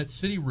into them at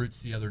City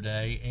Roots the other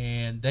day,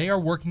 and they are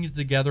working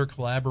together,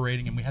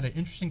 collaborating, and we had an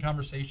interesting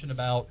conversation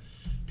about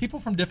people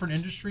from different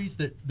industries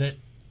that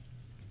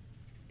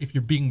if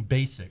you're being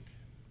basic,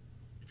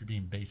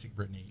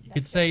 Britney, you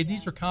could say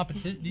these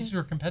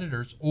are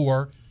competitors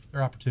or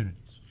they're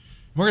opportunities.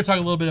 We're going to talk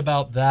a little bit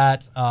about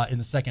that in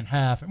the second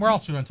half, and we're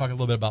also going to talk a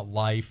little bit about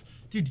life.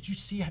 Dude, did you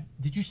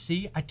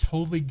see? I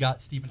totally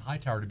got Stephen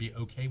Hightower to be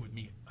okay with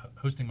me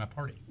hosting my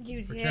party.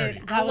 You for did.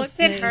 charity. I looked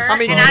at her I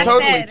mean, and you I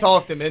totally said,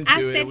 talked him into I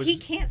it. said It was, he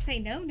can't say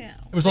no now.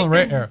 It was on the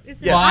air.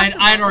 It's Well, I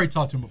impossible. had already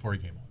talked to him before he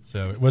came on,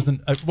 so it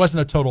wasn't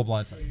a total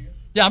blindside.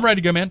 Yeah, I'm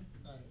ready to go, man.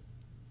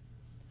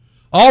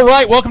 All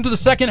right, welcome to the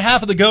second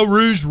half of the Geaux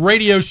Rouge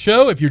Radio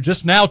Show. If you're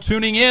just now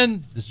tuning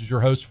in, this is your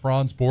host,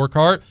 Franz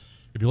Borkhardt.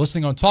 If you're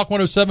listening on Talk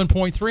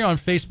 107.3 on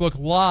Facebook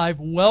Live,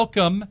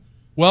 welcome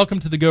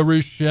to the Geaux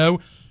Rouge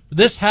Show.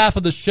 This half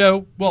of the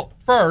show, well,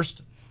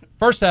 first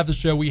half of the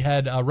show, we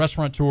had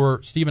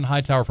restaurateur Stephen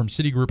Hightower from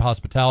Citigroup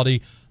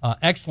Hospitality.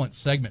 Excellent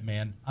segment,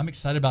 man. I'm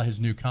excited about his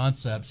new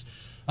concepts.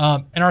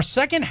 In our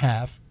second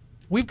half,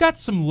 we've got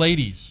some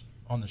ladies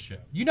on the show.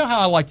 You know how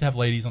I like to have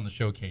ladies on the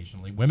show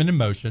occasionally. Women in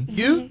motion.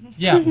 you?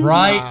 Yeah,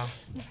 right. Wow.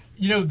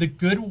 You know, the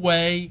good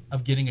way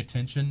of getting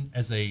attention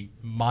as a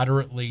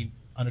moderately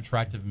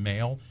unattractive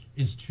male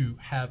is to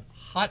have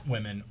hot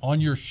women on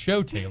your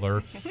show,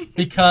 Taylor,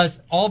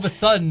 because all of a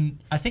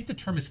sudden, I think the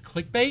term is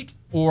clickbait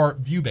or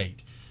view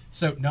bait.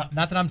 So not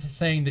that I'm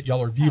saying that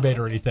y'all are view bait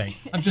or anything.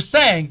 I'm just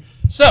saying.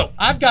 So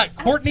I've got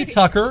Courtney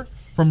Tucker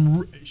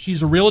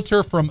she's a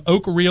realtor from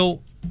Oak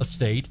Real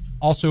Estate,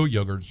 also a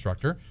yoga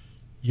instructor.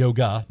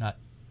 Yoga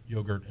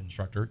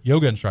instructor.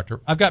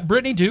 I've got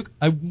Britney Duke,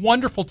 a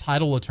wonderful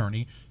title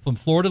attorney from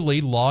Florida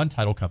Lee Law and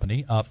Title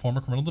Company,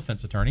 former criminal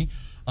defense attorney.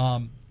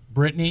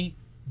 Britney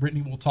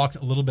will talk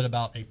a little bit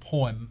about a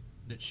poem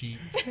that she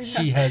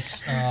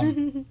has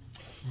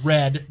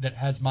read that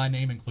has my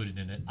name included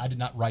in it. I did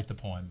not write the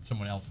poem;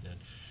 someone else did.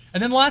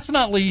 And then, last but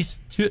not least,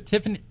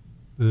 Tiffany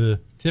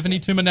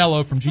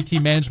Tuminello from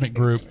GT Management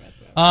Group.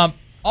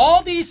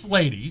 All these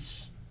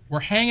ladies were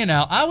hanging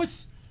out.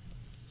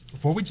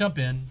 Before we jump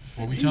in,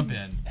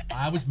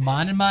 I was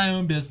minding my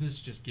own business,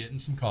 just getting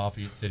some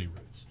coffee at City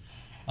Roots.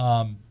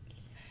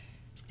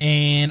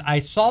 And I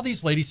saw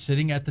these ladies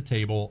sitting at the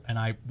table, and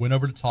I went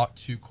over to talk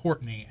to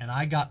Courtney, and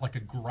I got like a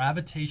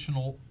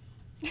gravitational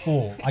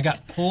pull. I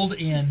got pulled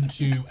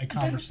into a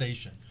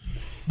conversation.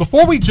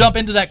 Before we jump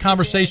into that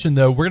conversation,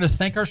 though, we're going to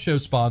thank our show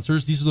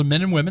sponsors. These are the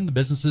men and women, the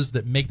businesses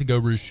that make the Geaux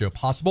Rouge Show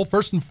possible.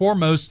 First and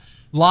foremost,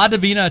 La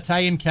Divina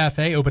Italian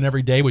Cafe, open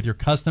every day with your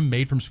custom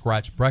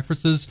made-from-scratch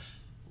breakfasts.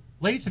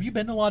 Ladies, have you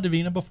been to La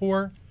Divina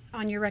before?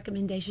 On your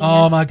recommendation.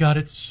 Oh, yes. my God,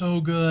 it's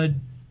so good.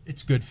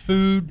 It's good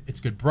food. It's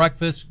good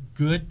breakfast,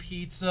 good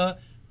pizza,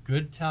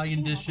 good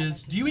Italian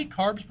dishes. Do you eat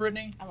carbs,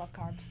 Brittany? I love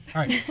carbs.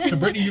 All right. So,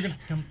 Brittany, you're going to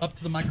come up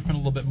to the microphone a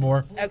little bit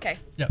more. Okay.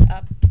 Yeah.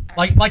 Up. All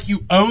right. Like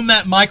you own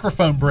that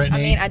microphone, Brittany.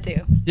 I mean, I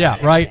do. Yeah,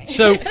 right.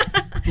 So,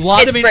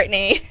 It's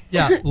Britney.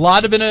 Yeah,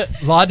 La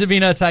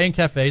Divina Italian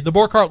Cafe, the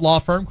Borkart Law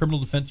Firm, criminal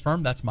defense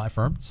firm. That's my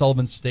firm.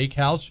 Sullivan's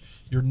Steakhouse,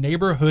 your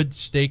neighborhood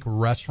steak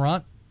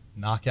restaurant,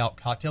 Knockout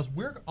Cocktails.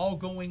 We're all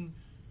going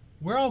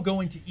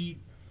to eat.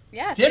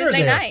 Yeah, dinner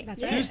Tuesday there. night.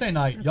 That's right. Tuesday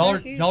night. That's Y'all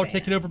right. are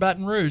taking over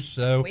Baton Rouge.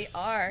 So We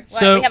are.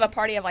 So- we have a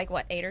party of like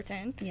what, 8 or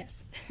 10?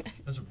 Yes.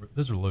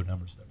 those are low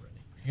numbers, though,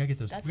 Brittany. You gotta get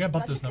those. That's- We gotta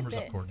bump that's those a good numbers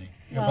up, bit. Courtney.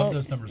 You gotta Well- bump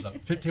those numbers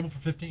up. Table for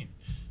 15.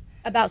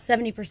 About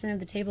 70% of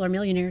the table are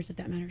millionaires, if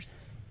that matters.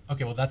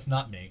 Okay, well that's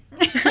not me.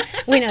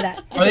 We know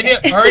that. Are they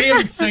already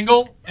even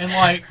single and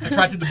like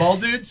attracted to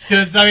bald dudes?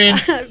 Because I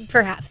mean.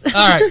 Perhaps.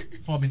 All right.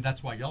 Well, I mean,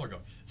 that's why y'all are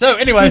going. So,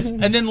 anyways,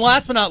 and then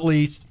last but not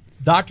least,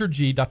 Dr.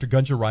 G, Dr.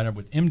 Gunja Reiner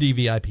with MD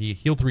VIP,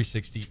 Heal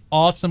 360,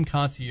 awesome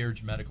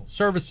concierge medical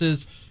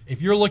services.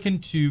 If you're looking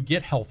to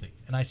get healthy,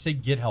 and I say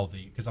get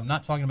healthy because I'm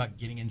not talking about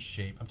getting in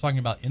shape, I'm talking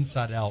about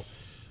inside out,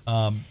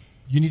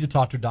 you need to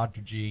talk to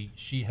Dr. G.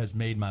 She has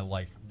made my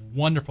life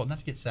wonderful. Not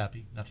to get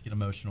sappy, not to get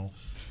emotional,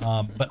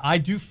 but I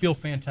do feel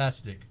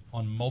fantastic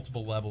on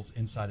multiple levels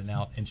inside and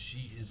out, and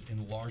she is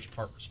in large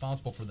part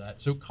responsible for that.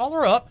 So call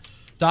her up.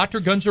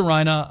 Dr.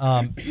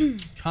 Gunjarina,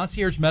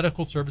 concierge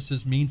medical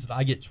services means that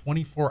I get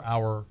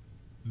 24-hour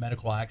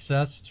medical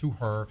access to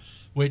her,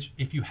 which,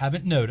 if you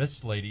haven't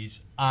noticed,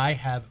 ladies, I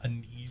have a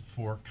need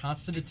for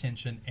constant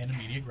attention and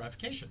immediate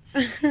gratification.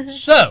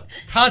 So,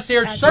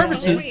 concierge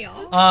services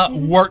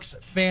works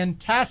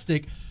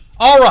fantastic.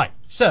 All right.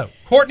 So,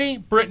 Courtney,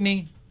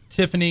 Brittany,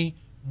 Tiffany,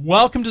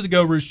 welcome to the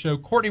Geaux Rouge Show.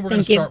 Courtney, we're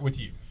going to start with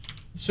you.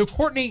 So,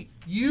 Courtney,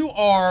 you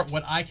are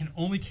what I can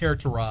only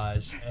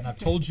characterize, and I've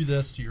told you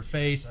this to your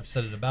face, I've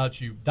said it about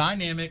you,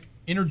 dynamic,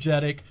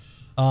 energetic.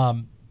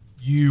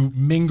 You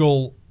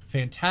mingle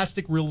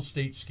fantastic real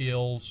estate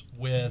skills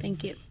with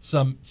Thank you.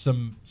 some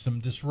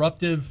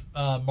disruptive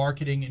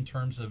marketing in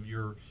terms of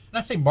your. And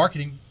I say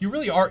marketing, you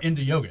really are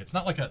into yoga. It's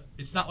not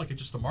like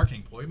just a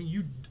marketing employee. I mean,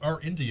 you are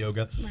into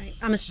yoga. Right.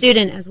 I'm a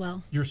student as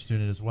well. You're a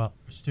student as well.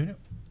 A student?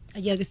 A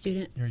yoga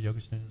student, You're a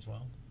yoga student as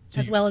well. So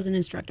as you- well as an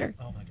instructor.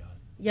 Oh my God.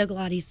 Yoga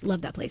Lattes,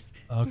 love that place.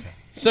 Okay.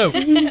 So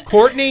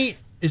Courtney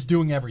is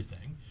doing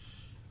everything.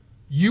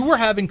 You were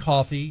having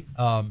coffee.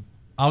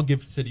 I'll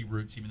give City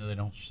Roots, even though they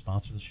don't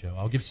sponsor the show,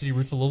 I'll give City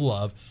Roots a little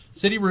love.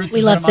 City Roots. We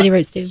is love one of City my-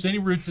 Roots, too. City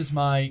Roots is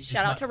my.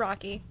 Shout out to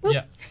Rocky.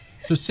 Yeah.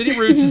 So City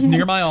Roots is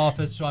near my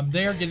office, so I'm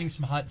there getting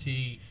some hot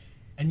tea.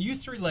 And you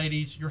three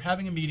ladies, you're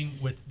having a meeting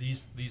with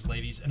these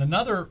ladies and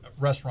another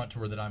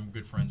restaurateur that I'm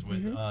good friends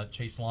with,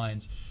 Chase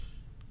Lyons.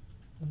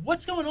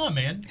 What's going on,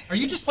 man? Are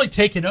you just like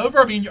taking over?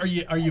 I mean,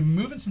 are you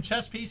moving some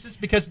chess pieces?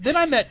 Because then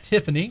I met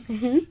Tiffany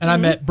and I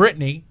met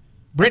Brittany.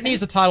 Brittany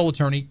is a title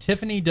attorney.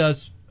 Tiffany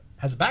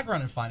has a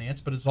background in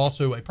finance, but is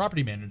also a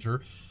property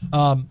manager.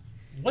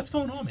 What's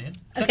going on, man?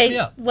 Catch me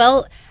up.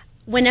 Well,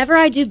 whenever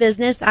I do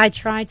business, I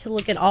try to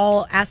look at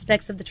all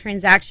aspects of the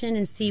transaction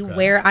and see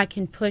where I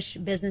can push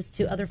business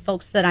to other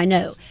folks that I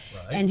know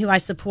and who I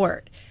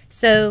support.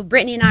 So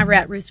Brittany and I were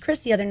at Ruth's Chris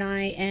the other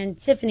night, and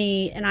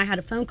Tiffany and I had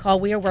a phone call.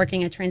 We were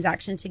working a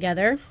transaction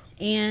together,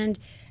 and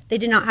they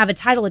did not have a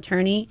title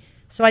attorney.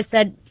 So I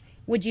said,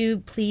 would you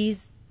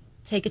please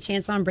take a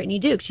chance on Brittany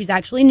Duke? She's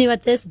actually new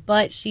at this,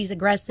 but she's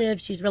aggressive.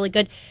 She's really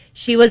good.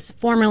 She was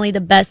formerly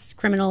the best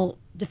criminal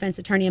defense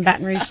attorney in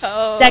Baton Rouge,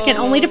 second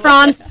only to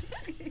Franz.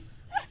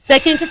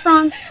 Second to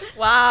Franz.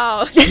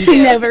 Wow.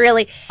 No, but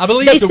really, I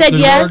believe they the said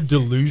yes. word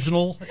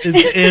delusional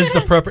is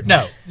appropriate.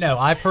 No,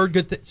 I've heard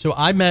good things. So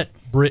I met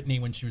Brittany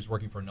when she was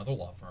working for another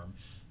law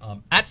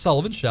firm at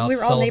Sullivan. Shout out We to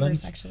were all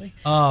Sullivan's. neighbors, actually.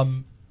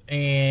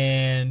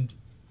 And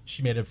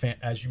she made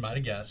as you might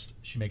have guessed,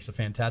 she makes a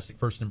fantastic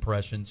first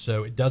impression.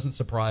 So it doesn't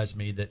surprise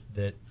me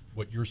that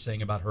what you're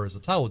saying about her as a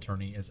title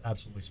attorney is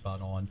absolutely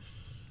spot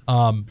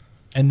on.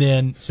 And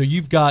then, so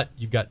you've got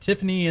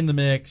Tiffany in the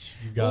mix.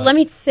 You've got. Let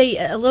me say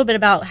a little bit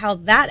about how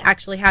that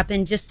actually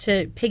happened, just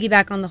to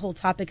piggyback on the whole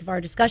topic of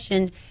our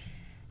discussion.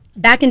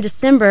 Back in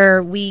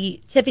December,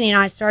 Tiffany and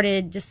I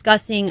started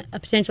discussing a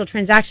potential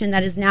transaction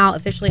that is now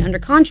officially under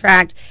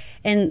contract.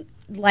 And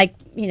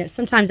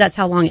sometimes that's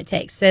how long it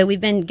takes. So we've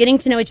been getting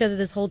to know each other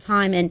this whole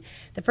time. And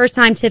the first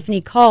time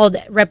Tiffany called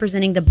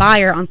representing the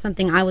buyer on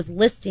something I was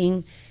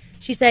listing,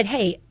 she said,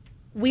 "Hey,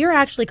 we are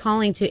actually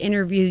calling to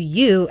interview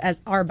you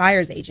as our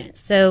buyer's agent.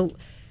 So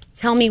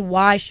tell me,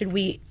 why should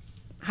we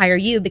hire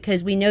you?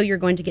 Because we know you're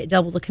going to get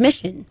double the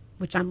commission."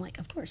 Which I'm like,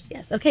 of course,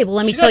 yes. Okay, well,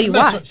 let me tell you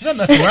why. She doesn't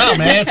mess around,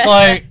 man. It's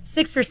like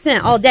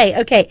 6% all day.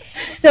 Okay.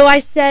 So I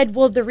said,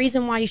 well, the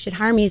reason why you should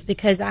hire me is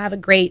because I have a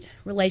great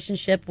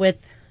relationship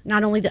with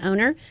not only the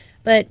owner,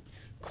 but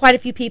quite a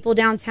few people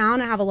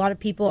downtown. I have a lot of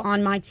people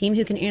on my team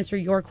who can answer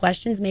your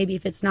questions, maybe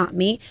if it's not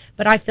me.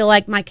 But I feel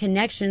like my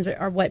connections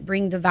are what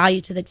bring the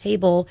value to the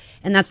table,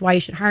 and that's why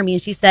you should hire me.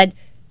 And she said,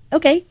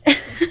 okay.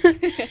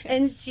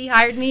 And she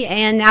hired me,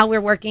 and now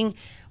we're working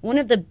one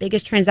of the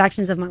biggest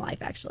transactions of my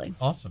life, actually.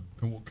 awesome.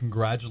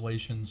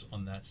 Congratulations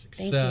on that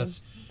Thank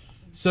success.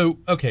 So,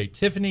 okay,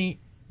 Tiffany,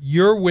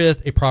 you're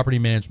with a property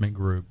management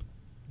group,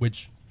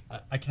 which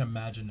I can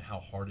imagine how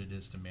hard it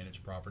is to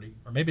manage property,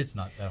 or maybe it's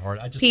not that hard.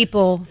 It's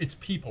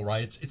people,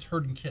 right? It's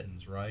herding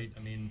kittens, right?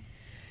 I mean,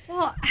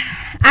 well,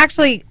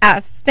 actually,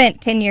 I've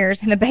spent 10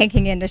 years in the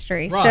banking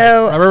industry, right.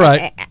 so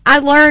Right. I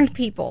learned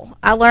people.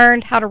 I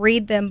learned how to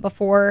read them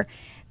before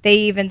they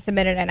even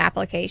submitted an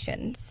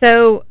application.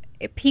 So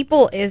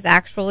people is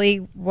actually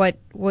what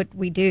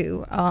we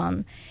do.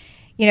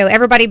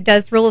 Everybody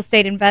does real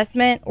estate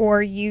investment,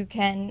 or you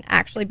can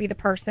actually be the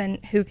person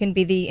who can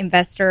be the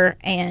investor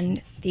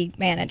and the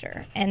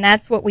manager. And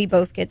that's what we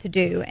both get to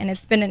do. And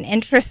it's been an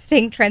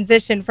interesting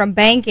transition from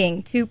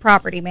banking to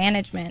property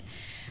management.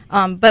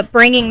 But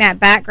bringing that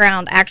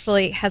background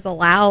actually has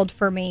allowed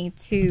for me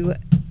to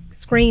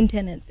screen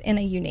tenants in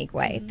a unique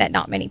way that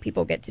not many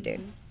people get to do.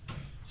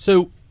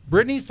 So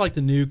Britney's like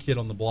the new kid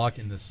on the block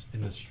in this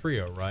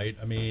trio, right?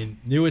 I mean,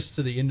 newest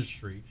to the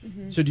industry.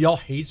 So do y'all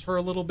haze her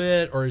a little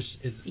bit, or is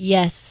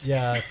Yes.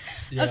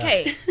 Yes. Yeah.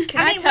 Okay. We've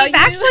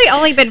actually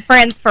only been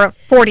friends for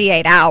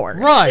 48 hours.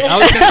 Right. I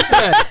was going to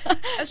say.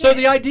 Okay. So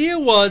the idea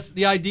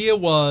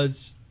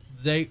was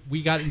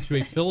we got into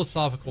a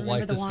philosophical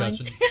life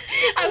discussion.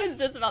 I was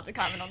just about to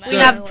comment on that. We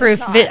have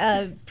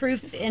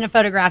proof in a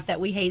photograph that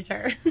we haze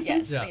her.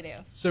 Yes, they do.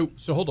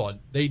 So hold on.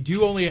 They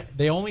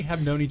only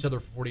have known each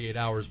other for 48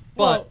 hours,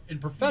 but in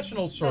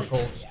professional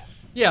circles,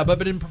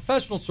 but in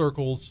professional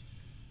circles,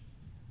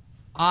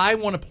 I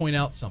want to point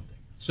out something.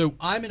 So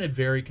I'm in a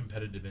very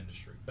competitive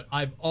industry, but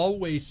I've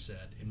always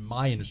said in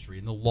my industry,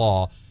 in the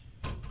law,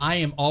 I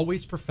am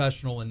always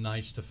professional and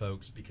nice to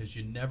folks because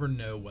you never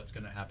know what's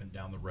going to happen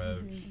down the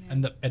road.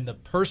 Mm-hmm. And the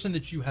person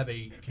that you have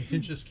a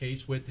contentious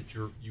case with, that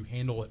you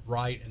handle it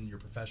right and you're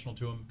professional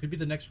to them, could be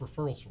the next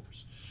referral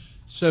source.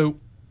 So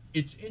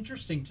it's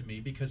interesting to me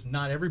because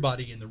not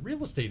everybody in the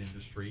real estate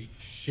industry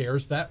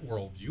shares that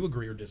worldview.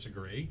 Agree or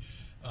disagree?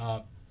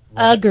 Right?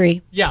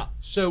 Agree. Yeah.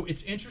 So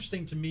it's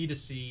interesting to me to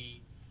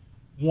see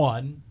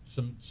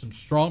some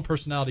strong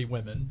personality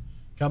women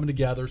coming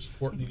together,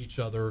 supporting each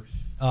other.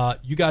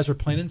 You guys are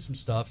planning some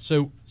stuff.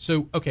 So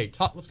okay,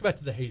 let's go back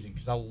to the hazing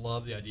because I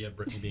love the idea of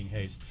Britney being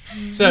hazed.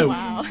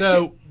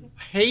 So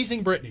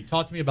hazing Britney,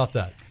 talk to me about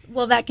that.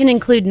 Well, that can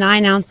include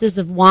 9 ounces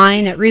of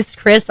wine at Ruth's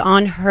Chris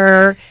on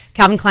her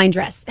Calvin Klein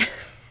dress.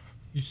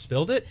 You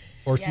spilled it,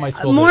 or somebody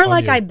spilled it? More on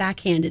like you? I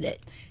backhanded it.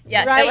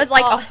 Yes, right? It was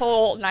like a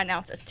whole 9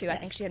 ounces too. I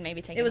think she had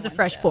maybe taken. It was a one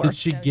fresh sip. pour. Did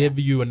she give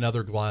you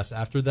another glass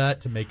after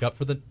that to make up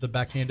for the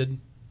backhanded?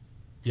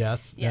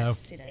 Yes. No?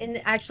 She did.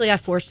 And actually, I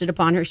forced it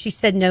upon her. She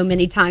said no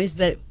many times,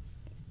 but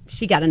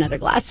she got another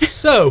glass.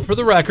 So, for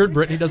the record,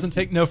 Britney doesn't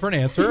take no for an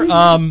answer,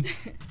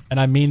 and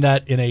I mean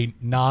that in a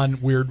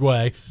non-weird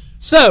way.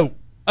 So,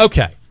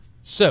 okay.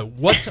 So,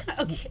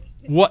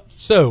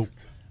 So,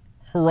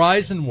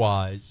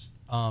 horizon-wise,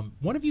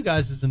 one of you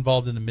guys is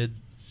involved in a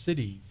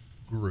mid-city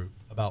group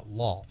about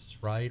lofts,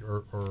 right?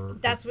 Or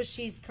That's what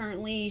she's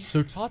currently.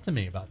 So, talk to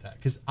me about that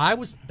because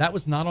that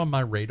was not on my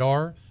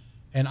radar.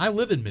 And I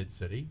live in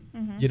Mid-City,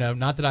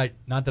 not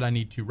that I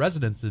need 2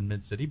 residents in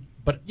Mid-City,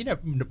 but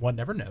one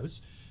never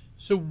knows.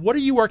 So what are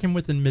you working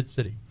with in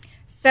Mid-City?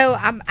 So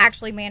I'm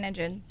actually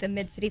managing the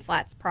Mid-City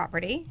Flats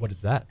property. What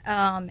is that?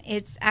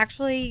 It's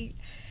actually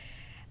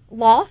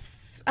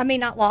lofts. I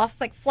mean, not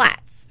lofts, like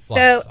flats.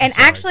 Flats.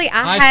 Actually,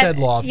 I said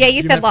lofts. Yeah,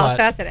 you said lofts,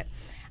 so I flats. said it.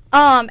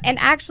 And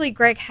actually,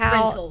 Greg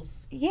Howell.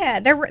 Rentals. Yeah,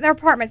 they're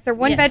apartments. They're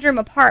one-bedroom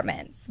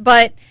apartments,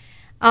 but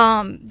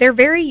they're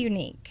very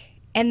unique.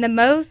 And the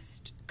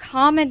most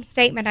common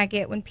statement I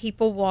get when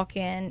people walk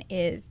in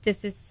is,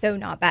 "This is so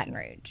not Baton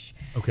Rouge."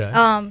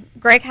 Okay.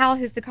 Greg Howell,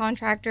 who's the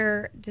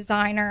contractor,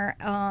 designer,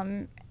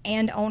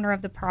 and owner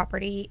of the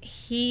property,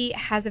 he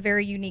has a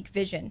very unique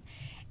vision,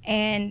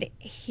 and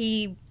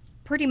he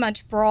pretty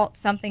much brought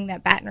something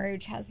that Baton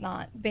Rouge has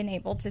not been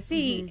able to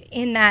see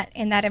in that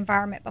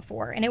environment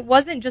before. And it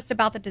wasn't just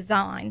about the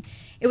design;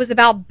 it was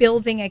about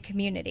building a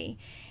community,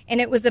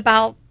 and it was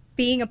about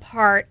being a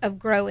part of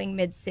growing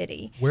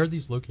Mid-City. Where are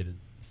these located?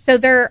 So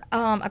they're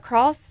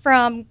across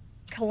from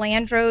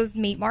Calandro's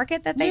Meat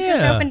Market that they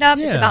just opened up.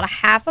 Yeah. It's about a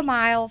half a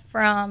mile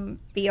from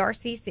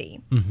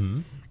BRCC.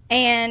 Mm-hmm.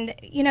 And,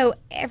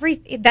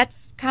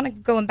 that's kind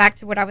of going back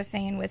to what I was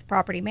saying with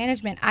property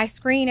management. I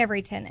screen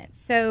every tenant.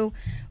 So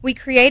we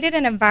created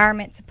an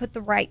environment to put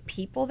the right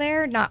people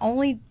there. Not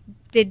only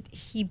did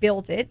he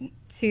build it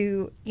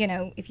to,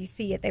 if you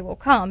see it, they will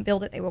come.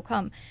 Build it, they will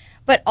come.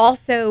 But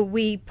also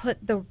we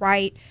put the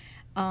right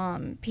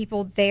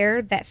people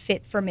there that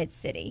fit for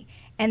Mid-City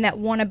and that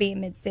want to be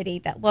in Mid-City,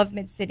 that love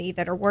Mid-City,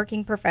 that are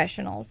working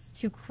professionals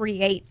to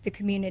create the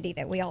community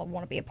that we all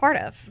want to be a part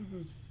of.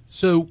 Mm-hmm.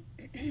 So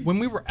when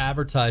we were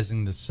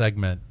advertising this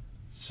segment,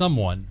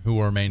 someone who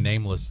will remain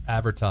nameless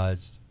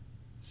advertised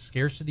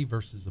scarcity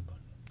versus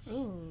abundance.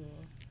 Ooh.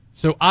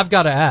 So I've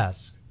got to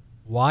ask,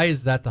 why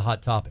is that the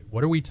hot topic?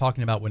 What are we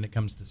talking about when it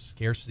comes to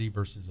scarcity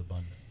versus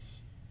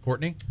abundance?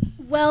 Courtney?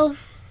 Well,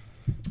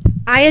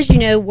 I, as you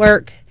know,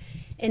 work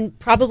in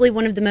probably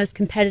one of the most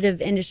competitive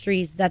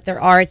industries that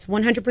there are. It's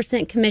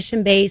 100%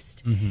 commission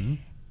based. Mm-hmm.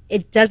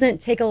 It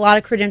doesn't take a lot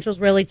of credentials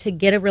really to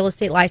get a real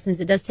estate license.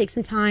 It does take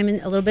some time and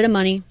a little bit of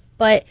money,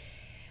 but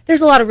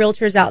there's a lot of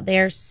realtors out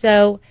there.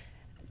 So,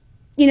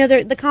 you know,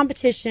 the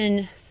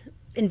competition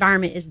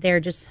environment is there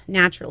just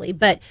naturally.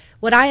 But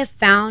what I have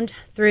found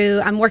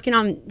I'm working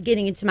on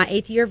getting into my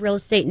 8th year of real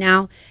estate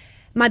now.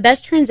 My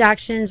best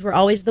transactions were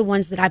always the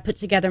ones that I put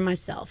together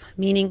myself,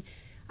 meaning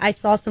I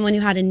saw someone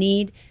who had a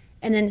need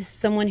and then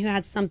someone who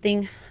had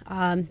something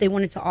they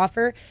wanted to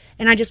offer.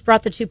 And I just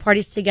brought the two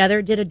parties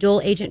together, did a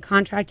dual agent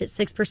contract at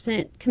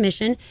 6%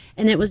 commission,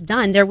 and it was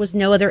done. There was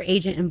no other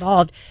agent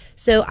involved.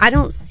 So I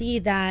don't see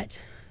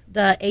that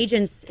the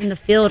agents in the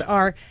field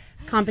are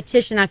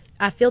competition.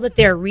 I feel that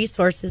they're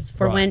resources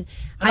for when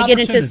I get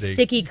into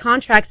sticky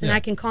contracts and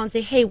I can call and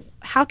say, hey,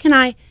 how can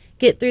I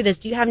get through this?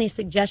 Do you have any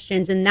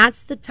suggestions? And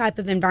that's the type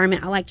of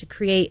environment I like to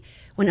create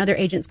when other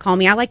agents call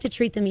me. I like to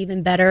treat them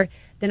even better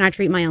than I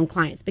treat my own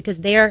clients,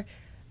 because they're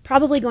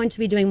probably going to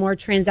be doing more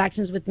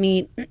transactions with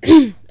me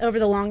over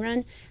the long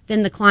run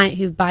than the client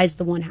who buys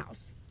the one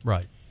house.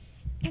 Right.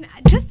 And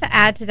just to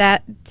add to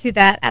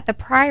that, at the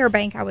prior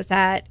bank I was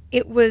at,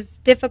 it was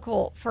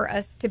difficult for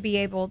us to be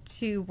able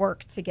to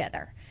work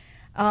together.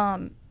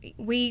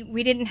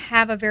 We didn't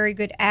have a very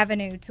good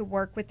avenue to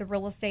work with the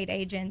real estate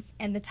agents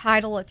and the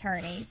title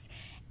attorneys,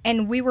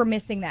 and we were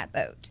missing that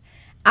boat.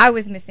 I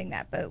was missing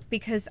that boat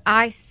because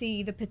I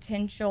see the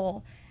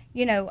potential,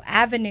 you know,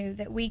 avenue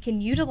that we can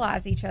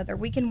utilize each other.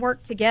 We can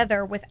work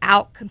together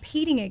without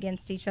competing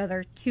against each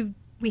other.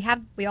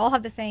 We all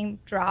have the same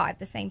drive,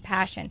 the same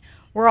passion.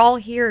 We're all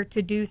here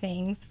to do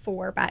things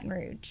for Baton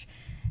Rouge,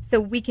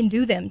 so we can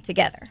do them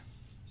together.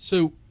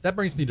 So that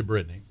brings me to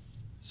Britney.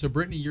 So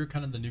Britney, you're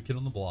kind of the new kid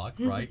on the block,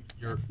 right?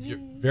 You're a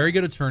very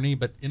good attorney,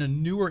 but in a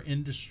newer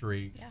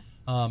industry.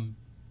 Yeah.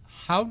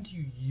 How do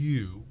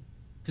you?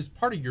 Because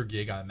part of your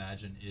gig, I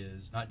imagine,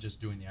 is not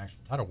just doing the actual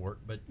title work,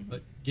 but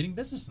getting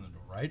business in the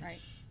door, right? Right.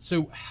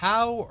 So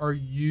how are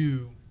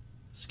you,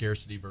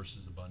 scarcity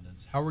versus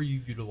abundance, how are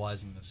you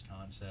utilizing this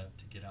concept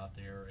to get out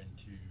there and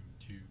to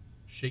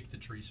shake the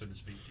tree, so to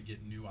speak, to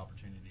get new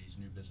opportunities,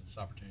 new business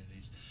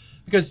opportunities?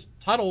 Because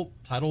title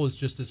is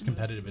just as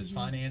competitive as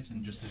finance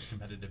and just as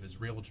competitive as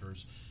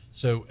realtors.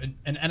 So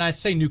and I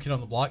say new kid on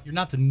the block. You're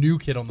not the new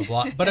kid on the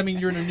block, but I mean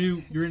you're in a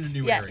new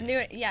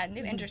area.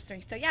 New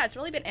industry. So yeah, it's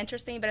really been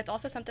interesting, but it's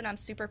also something I'm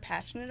super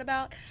passionate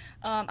about.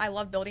 I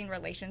love building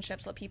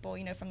relationships with people.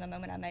 You know, from the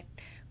moment I met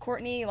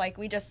Courtney, like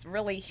we just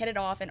really hit it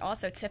off, and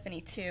also Tiffany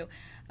too.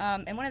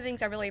 And one of the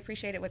things I really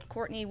appreciated with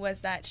Courtney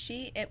was that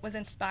it was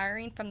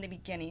inspiring from the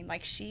beginning.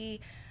 Like she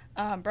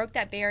broke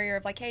that barrier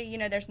of like, hey, you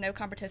know, there's no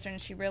competition,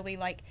 and she really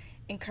like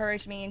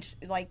encouraged me and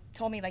like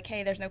told me like,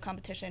 hey, there's no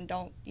competition.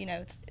 Don't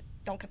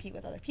compete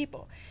with other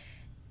people.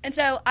 And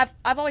so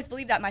I've always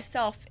believed that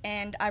myself,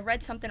 and I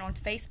read something on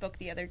Facebook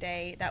the other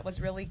day that was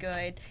really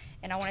good,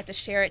 and I wanted to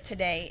share it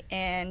today.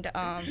 And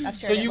I've shared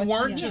so you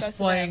weren't just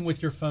playing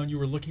with your phone; you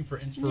were looking for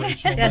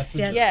inspirational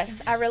messages.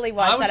 Yes, I really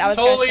was. I was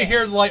totally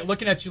here, like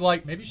looking at you,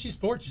 like maybe she's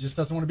bored; she just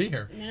doesn't want to be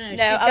here.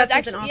 No, I was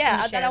actually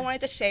that I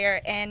wanted to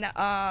share, and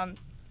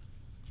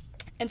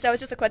so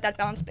it's just a quote that's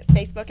on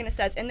Facebook, and it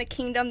says, "In the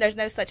kingdom, there's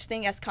no such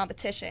thing as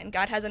competition.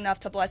 God has enough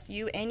to bless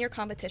you and your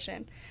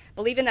competition.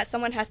 Believing that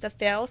someone has to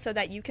fail so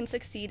that you can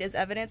succeed is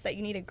evidence that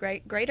you need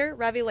a greater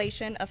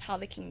revelation of how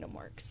the kingdom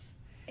works."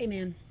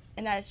 Amen.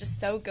 And that is just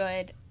so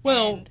good.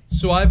 Well,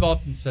 so I've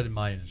often said in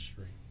my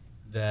industry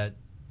that,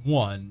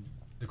 one,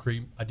 the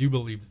cream, I do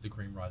believe that the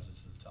cream rises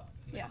to the top.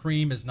 And the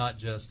cream is not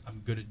just,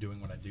 I'm good at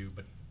doing what I do,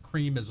 but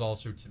cream is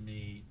also, to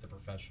me, the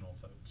professional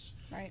folks.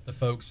 Right. The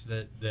folks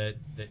that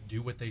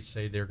do what they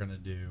say they're going to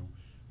do.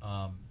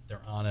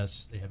 They're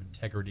honest. They have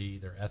integrity.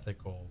 They're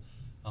ethical.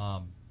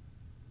 One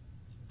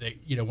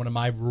of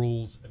my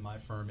rules in my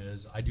firm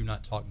is I do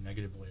not talk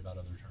negatively about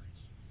other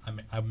attorneys.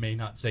 I may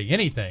not say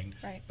anything,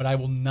 but I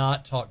will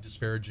not talk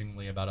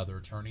disparagingly about other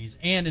attorneys.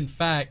 And in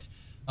fact,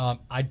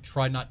 I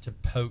try not to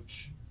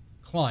poach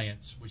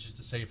clients, which is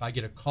to say, if I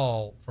get a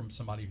call from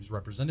somebody who's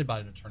represented by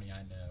an attorney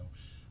I know,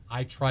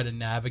 I try to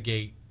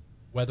navigate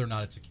whether or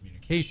not it's a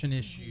communication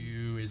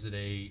issue, is it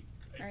a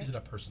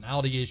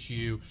personality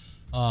issue,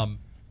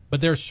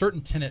 but there are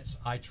certain tenets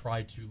I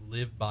try to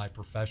live by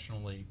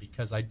professionally,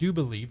 because I do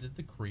believe that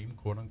the cream,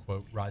 quote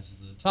unquote, rises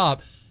to the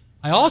top.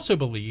 I also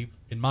believe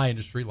in my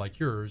industry, like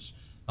yours,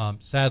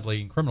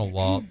 sadly in criminal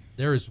law,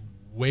 there is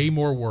way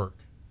more work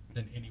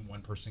than any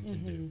one person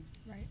can do.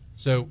 Right.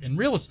 So in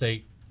real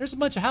estate, there's a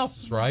bunch of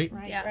houses, right?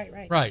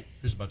 Right.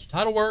 There's a bunch of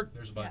title work.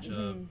 There's a bunch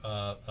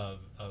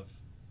of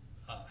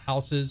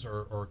houses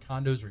or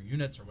condos or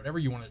units or whatever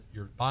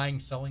you're buying,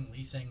 selling,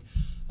 leasing,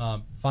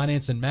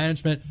 finance and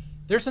management.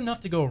 There's enough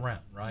to go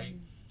around, right?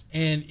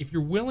 And if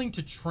you're willing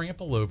to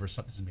trample over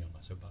something, this is me on my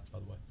soapbox, by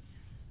the way.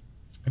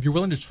 If you're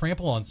willing to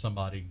trample on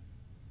somebody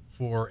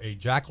for a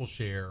jackal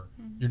share,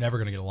 you're never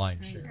going to get a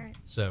lion's share. Right.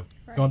 So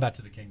going back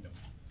to the kingdom.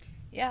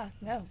 Yeah,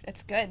 no,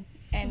 that's good.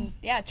 And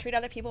treat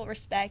other people with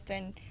respect.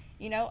 And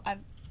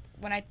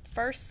when I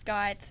first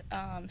had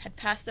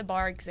passed the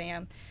bar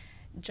exam,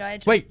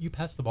 judge. Wait, you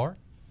passed the bar?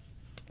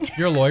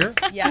 You're a lawyer?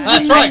 Yeah,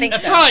 that's right.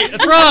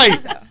 That's right.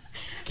 So.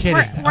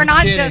 Kidding. We're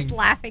not just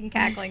laughing,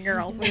 cackling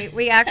girls.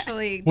 We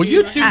actually. Well,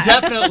 you two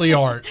definitely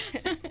aren't.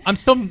 I'm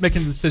still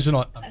making the decision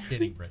on. I'm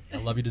kidding, Britney. I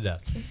love you to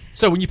death.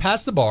 So when you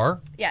pass the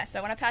bar, Yeah,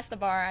 so when I passed the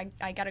bar,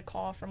 I got a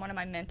call from one of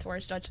my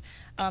mentors, Judge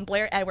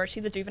Blair Edwards.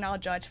 She's a juvenile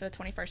judge for the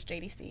 21st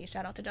JDC.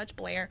 Shout out to Judge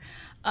Blair.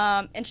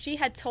 And she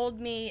had told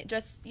me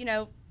just,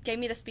 gave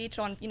me the speech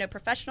on,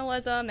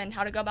 professionalism and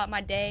how to go about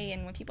my day.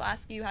 And when people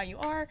ask you how you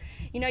are,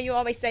 you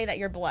always say that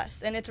you're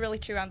blessed. And it's really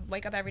true. I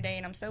wake up every day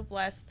and I'm so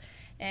blessed.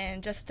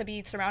 And just to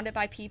be surrounded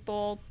by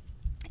people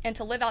and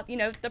to live out,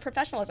 the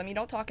professionalism. You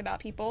don't talk about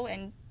people.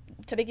 And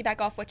to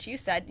piggyback off what you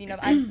said,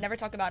 I never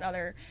talk about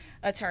other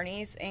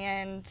attorneys.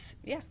 And,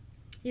 yeah.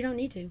 You don't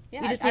need to.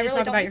 Yeah, you just I need to really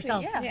talk don't about need to,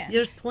 yourself. yeah.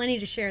 There's plenty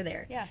to share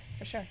there. Yeah,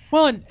 for sure.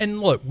 well,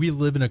 and look, we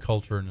live in a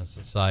culture and a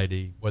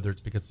society, whether it's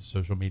because of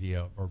social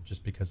media or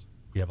just because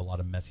we have a lot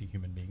of messy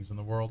human beings in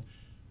the world.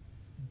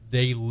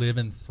 They live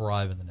and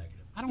thrive in the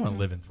negative. I don't want to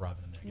live and thrive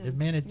in the negative,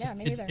 man. It's Yeah,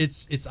 me just,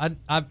 neither. it's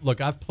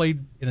look, I've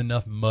played in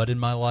enough mud in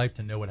my life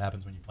to know what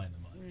happens when you play in the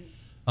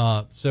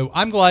mud. So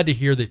I'm glad to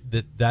hear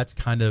that's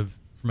kind of,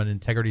 from an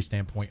integrity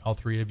standpoint, all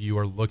three of you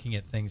are looking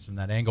at things from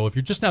that angle. If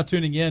you're just now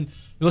tuning in,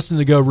 you're listening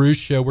to the Go Rouge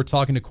Show. We're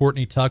talking to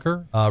Courtney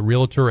Tucker,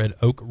 Realtor at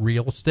Oak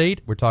Real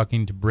Estate. We're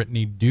talking to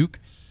Britney Duke,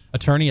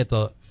 attorney at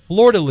the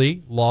Fleur-de-Lis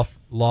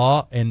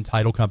Law and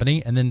Title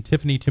Company, and then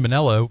Tiffany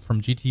Tuminello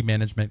from GT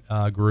Management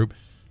Group.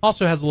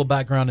 Also has a little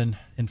background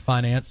in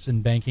finance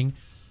and banking.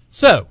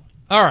 So,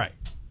 all right.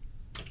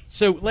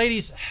 So,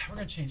 ladies, we're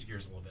going to change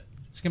gears a little bit.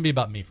 It's going to be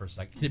about me for a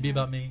second. Can it be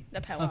about me?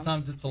 The poem.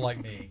 Sometimes it's like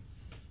me.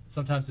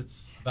 Sometimes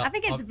it's about... I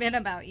think it's been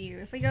about you.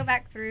 If we go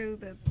back through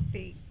the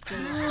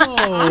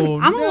Oh,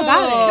 I'm all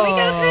about it. Can we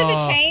go through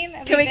the chain?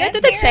 Of Can we go events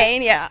through the here?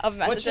 chain, of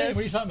What messages? chain? What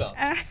are you talking about?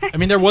 I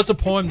mean, there was a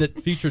poem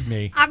that featured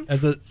me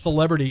as a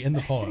celebrity in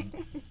the poem.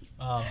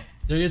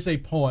 There is a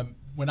poem.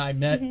 When I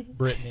met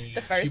Britney...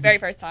 The very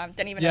first time.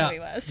 Didn't even know who he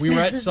was. we were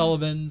at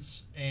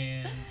Sullivan's,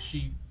 and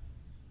she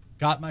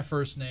got my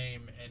first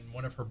name, and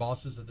one of her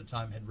bosses at the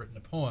time had written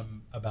a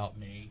poem about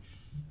me,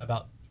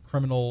 about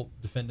criminal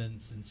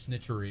defendants and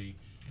snitchery,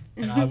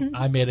 and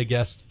I made a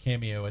guest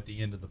cameo at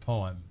the end of the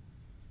poem.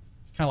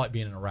 It's kind of like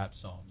being in a rap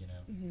song,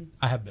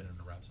 I have been in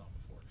a rap song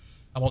before.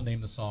 I won't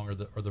name the song or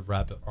the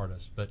rap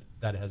artist, but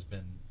that has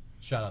been,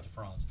 shout out to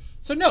Franz.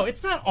 So no,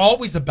 it's not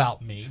always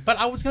about me, but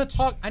I was going to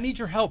talk. I need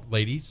your help,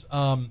 ladies.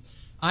 I'm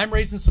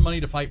raising some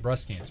money to fight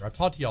breast cancer. I've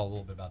talked to y'all a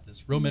little bit about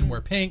this. Real Men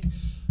Wear Pink.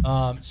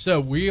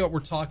 So we're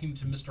talking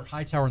to Mr.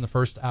 Hightower in the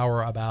first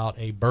hour about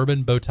a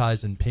bourbon bow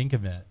ties and pink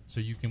event. So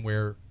you can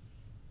wear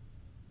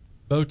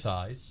bow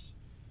ties,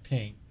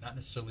 pink, not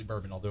necessarily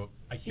bourbon. Although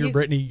I hear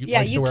Britney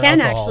likes to wear can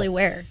alcohol. actually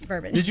wear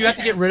bourbon. Did you have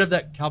to get rid of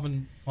that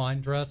Calvin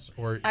Klein dress,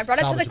 or I brought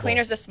it to the salvageable?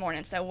 cleaners this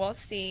morning, so we'll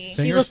see.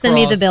 Fingers She will send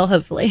me the crossed. bill,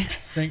 hopefully.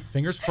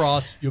 Fingers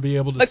crossed, you'll be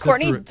able to. But sift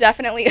Courtney through it.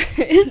 definitely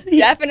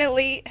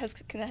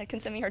can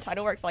send me her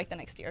title work for like the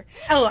next year.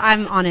 Oh,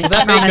 I'm on it. Will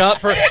that I promise. make up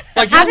for?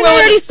 Like, Haven't you're I willing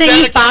already to set sent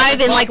you a Calvin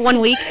 5 in like Klein-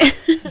 1 week?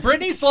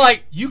 Brittany's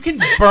like, you can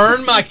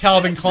burn my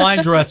Calvin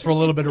Klein dress for a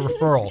little bit of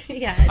referral.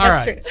 Yeah, All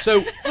that's right.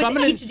 true. So I'm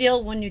gonna Each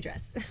deal, one new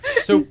dress.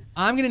 so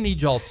I'm gonna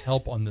need y'all's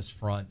help on this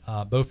front,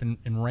 both in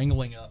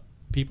wrangling up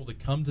people to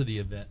come to the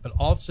event, but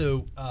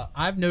also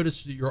I've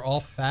noticed that you're all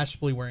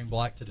fashionably wearing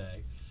black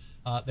today.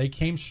 They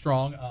came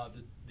strong.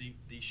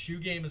 The shoe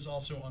game is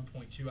also on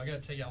point too. I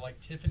got to tell you, I like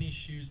Tiffany's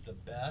shoes the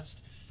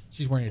best.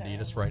 She's wearing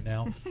Adidas right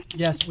now.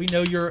 Yes, we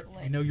know you're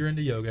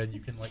into yoga and you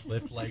can like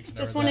lift legs. And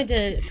Just everything.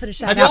 wanted to put a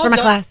shout Have out y'all for my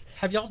done- class.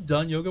 Have y'all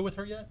done yoga with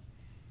her yet?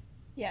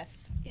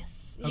 Yes.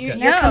 Yes. Okay. You're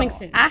No, coming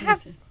soon. I Coming have.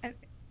 soon. I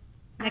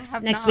Next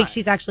have week, not.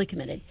 she's actually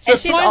committed. So And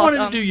if she's somebody wanted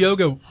to awesome. do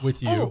yoga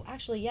with you, Oh,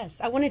 actually,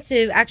 yes. I wanted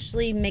to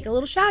actually make a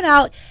little shout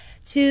out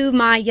to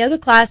my yoga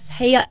class.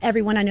 Hey,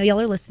 everyone. I know y'all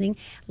are listening.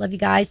 Love you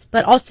guys.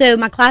 But also,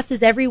 my class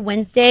is every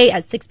Wednesday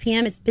at 6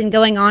 p.m. It's been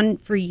going on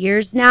for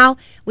years now.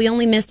 We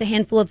only missed a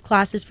handful of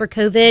classes for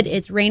COVID.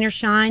 It's rain or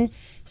shine.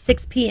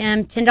 6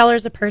 p.m.,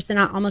 $10 a person.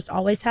 I almost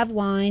always have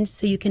wine,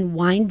 so you can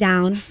wind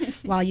down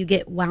while you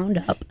get wound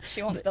up.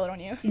 She won't spill it on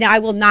you. No, I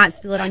will not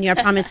spill it on you, I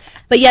promise.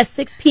 But yes,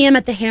 6 p.m.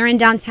 at the Heron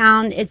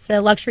downtown. It's a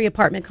luxury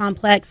apartment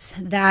complex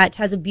that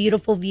has a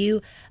beautiful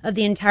view of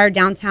the entire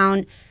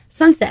downtown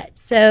sunset.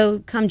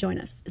 So come join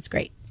us. It's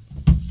great.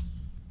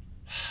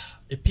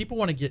 if people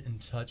want to get in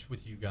touch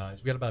with you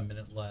guys, we got about a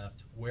minute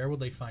left. Where will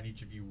they find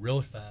each of you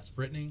real fast?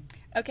 Brittany?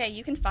 Okay,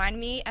 you can find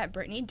me at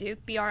Britney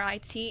Duke,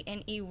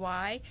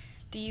 BritneyDuke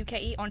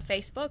on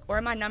Facebook, or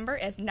my number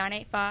is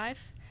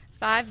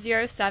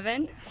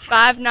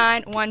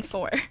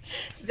 985-507-5914.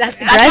 That's That's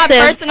my aggressive.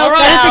 personal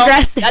That's cell.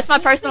 aggressive. That's my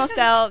personal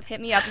cell.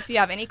 Hit me up if you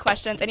have any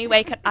questions. Any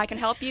way I can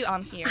help you,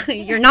 I'm here.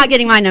 You're not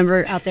getting my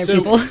number out there,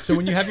 people. So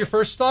when you have your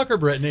first stalker,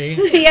 Brittany,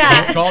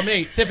 Yeah. call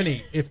me.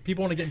 Tiffany, if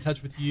people want to get in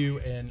touch with you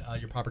and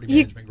your property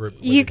management group.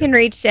 what do You do? can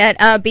reach at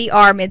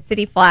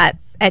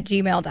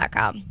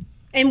brmidcityflats@gmail.com.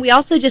 And we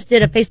also just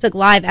did a Facebook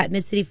Live at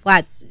Mid City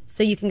Flats,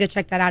 so you can go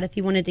check that out if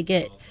you wanted to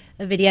get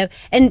a video.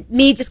 And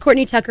me, just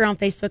Courtney Tucker on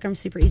Facebook. I'm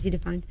super easy to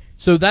find.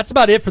 So that's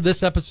about it for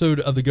this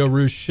episode of the Geaux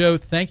Rouge Show.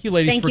 Thank you,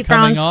 ladies, Thank for you,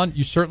 coming Franz. on.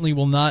 You certainly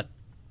will not.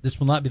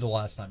 This will not be the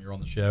last time you're on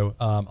the show.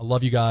 I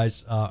love you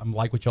guys. I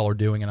like what y'all are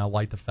doing, and I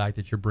like the fact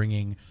that you're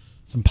bringing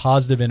some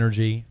positive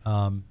energy.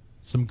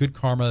 some good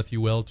karma, if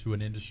you will, to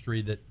an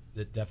industry that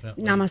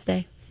definitely.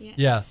 Namaste.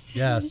 Yes.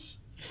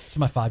 So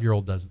my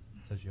 5-year-old does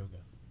yoga.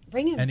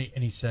 Bring him. And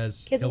he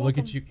says Kids he'll are look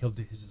welcome. at you. He'll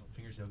do his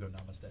fingers. He'll go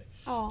namaste.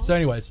 Aw. So,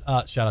 anyways,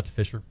 shout out to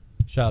Fisher.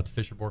 Shout out to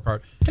Fisher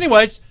Borkhardt.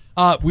 Anyways,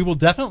 we will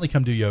definitely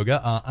come do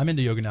yoga. I'm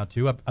into yoga now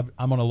too. I'm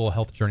on a little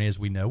health journey, as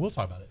we know. We'll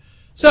talk about it.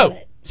 So,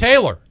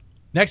 Taylor,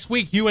 next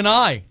week you and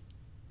I,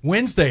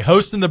 Wednesday,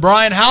 hosting the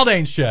Brian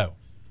Haldane Show.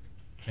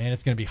 Man,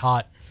 it's gonna be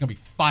hot. It's gonna be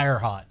fire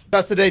hot.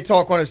 That's the day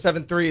Talk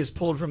 107.3 is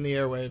pulled from the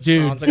airwaves.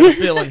 Dude. I got a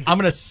feeling. I'm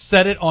gonna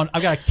set it on.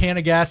 I've got a can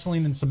of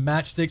gasoline and some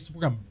matchsticks.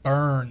 We're gonna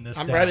burn this.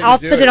 I'm down. ready. I'll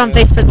do put it, it on man.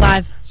 Facebook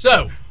Live.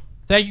 So,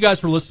 thank you guys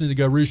for listening to the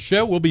Go Rouge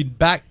Show. We'll be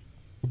back.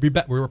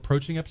 We're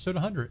approaching episode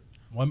 100.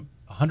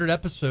 100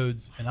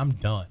 episodes, and I'm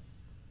done.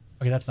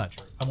 Okay, that's not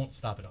true. I won't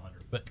stop at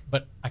 100,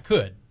 but I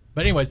could.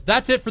 But anyways,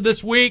 that's it for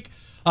this week.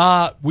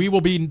 We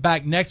will be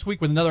back next week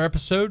with another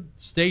episode.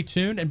 Stay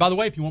tuned. And by the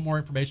way, if you want more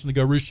information on the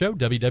Go Rouge Show,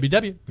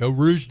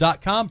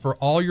 www.gorouge.com for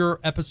all your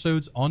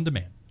episodes on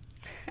demand.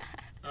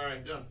 All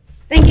right, done.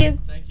 Thank you.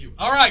 Thank you.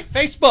 All right,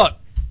 Facebook.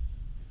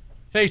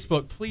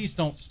 Please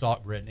don't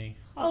stalk Britney.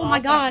 Oh my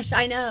gosh,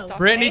 I know. Stop.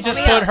 Brittany just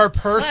Call me put up. her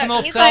personal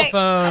Look, he's cell like,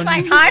 phone.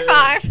 I'm like,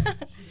 high five.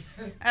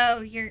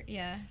 Oh,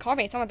 yeah. Call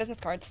me. It's on my business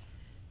cards.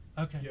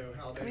 Okay. Yo,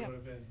 how they would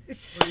have been.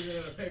 Or even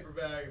in a paper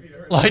bag if he'd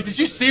heard Like, that. did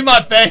you see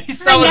my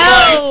face? I was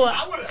No.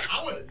 I would have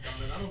done it.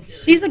 I don't care.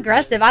 She's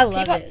aggressive. I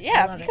love Keep up- it. I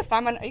Yeah, love you it.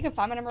 can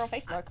find my number on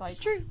Facebook. Like, It's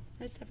true.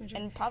 It's definitely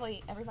true. and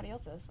probably everybody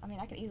else's. I mean,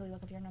 I could easily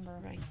look up your number.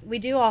 Right. We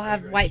do all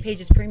have White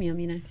Pages Premium,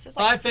 you know. This is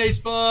Bye, like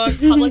Facebook.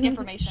 public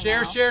information.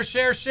 Share, now. share,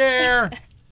 share, share.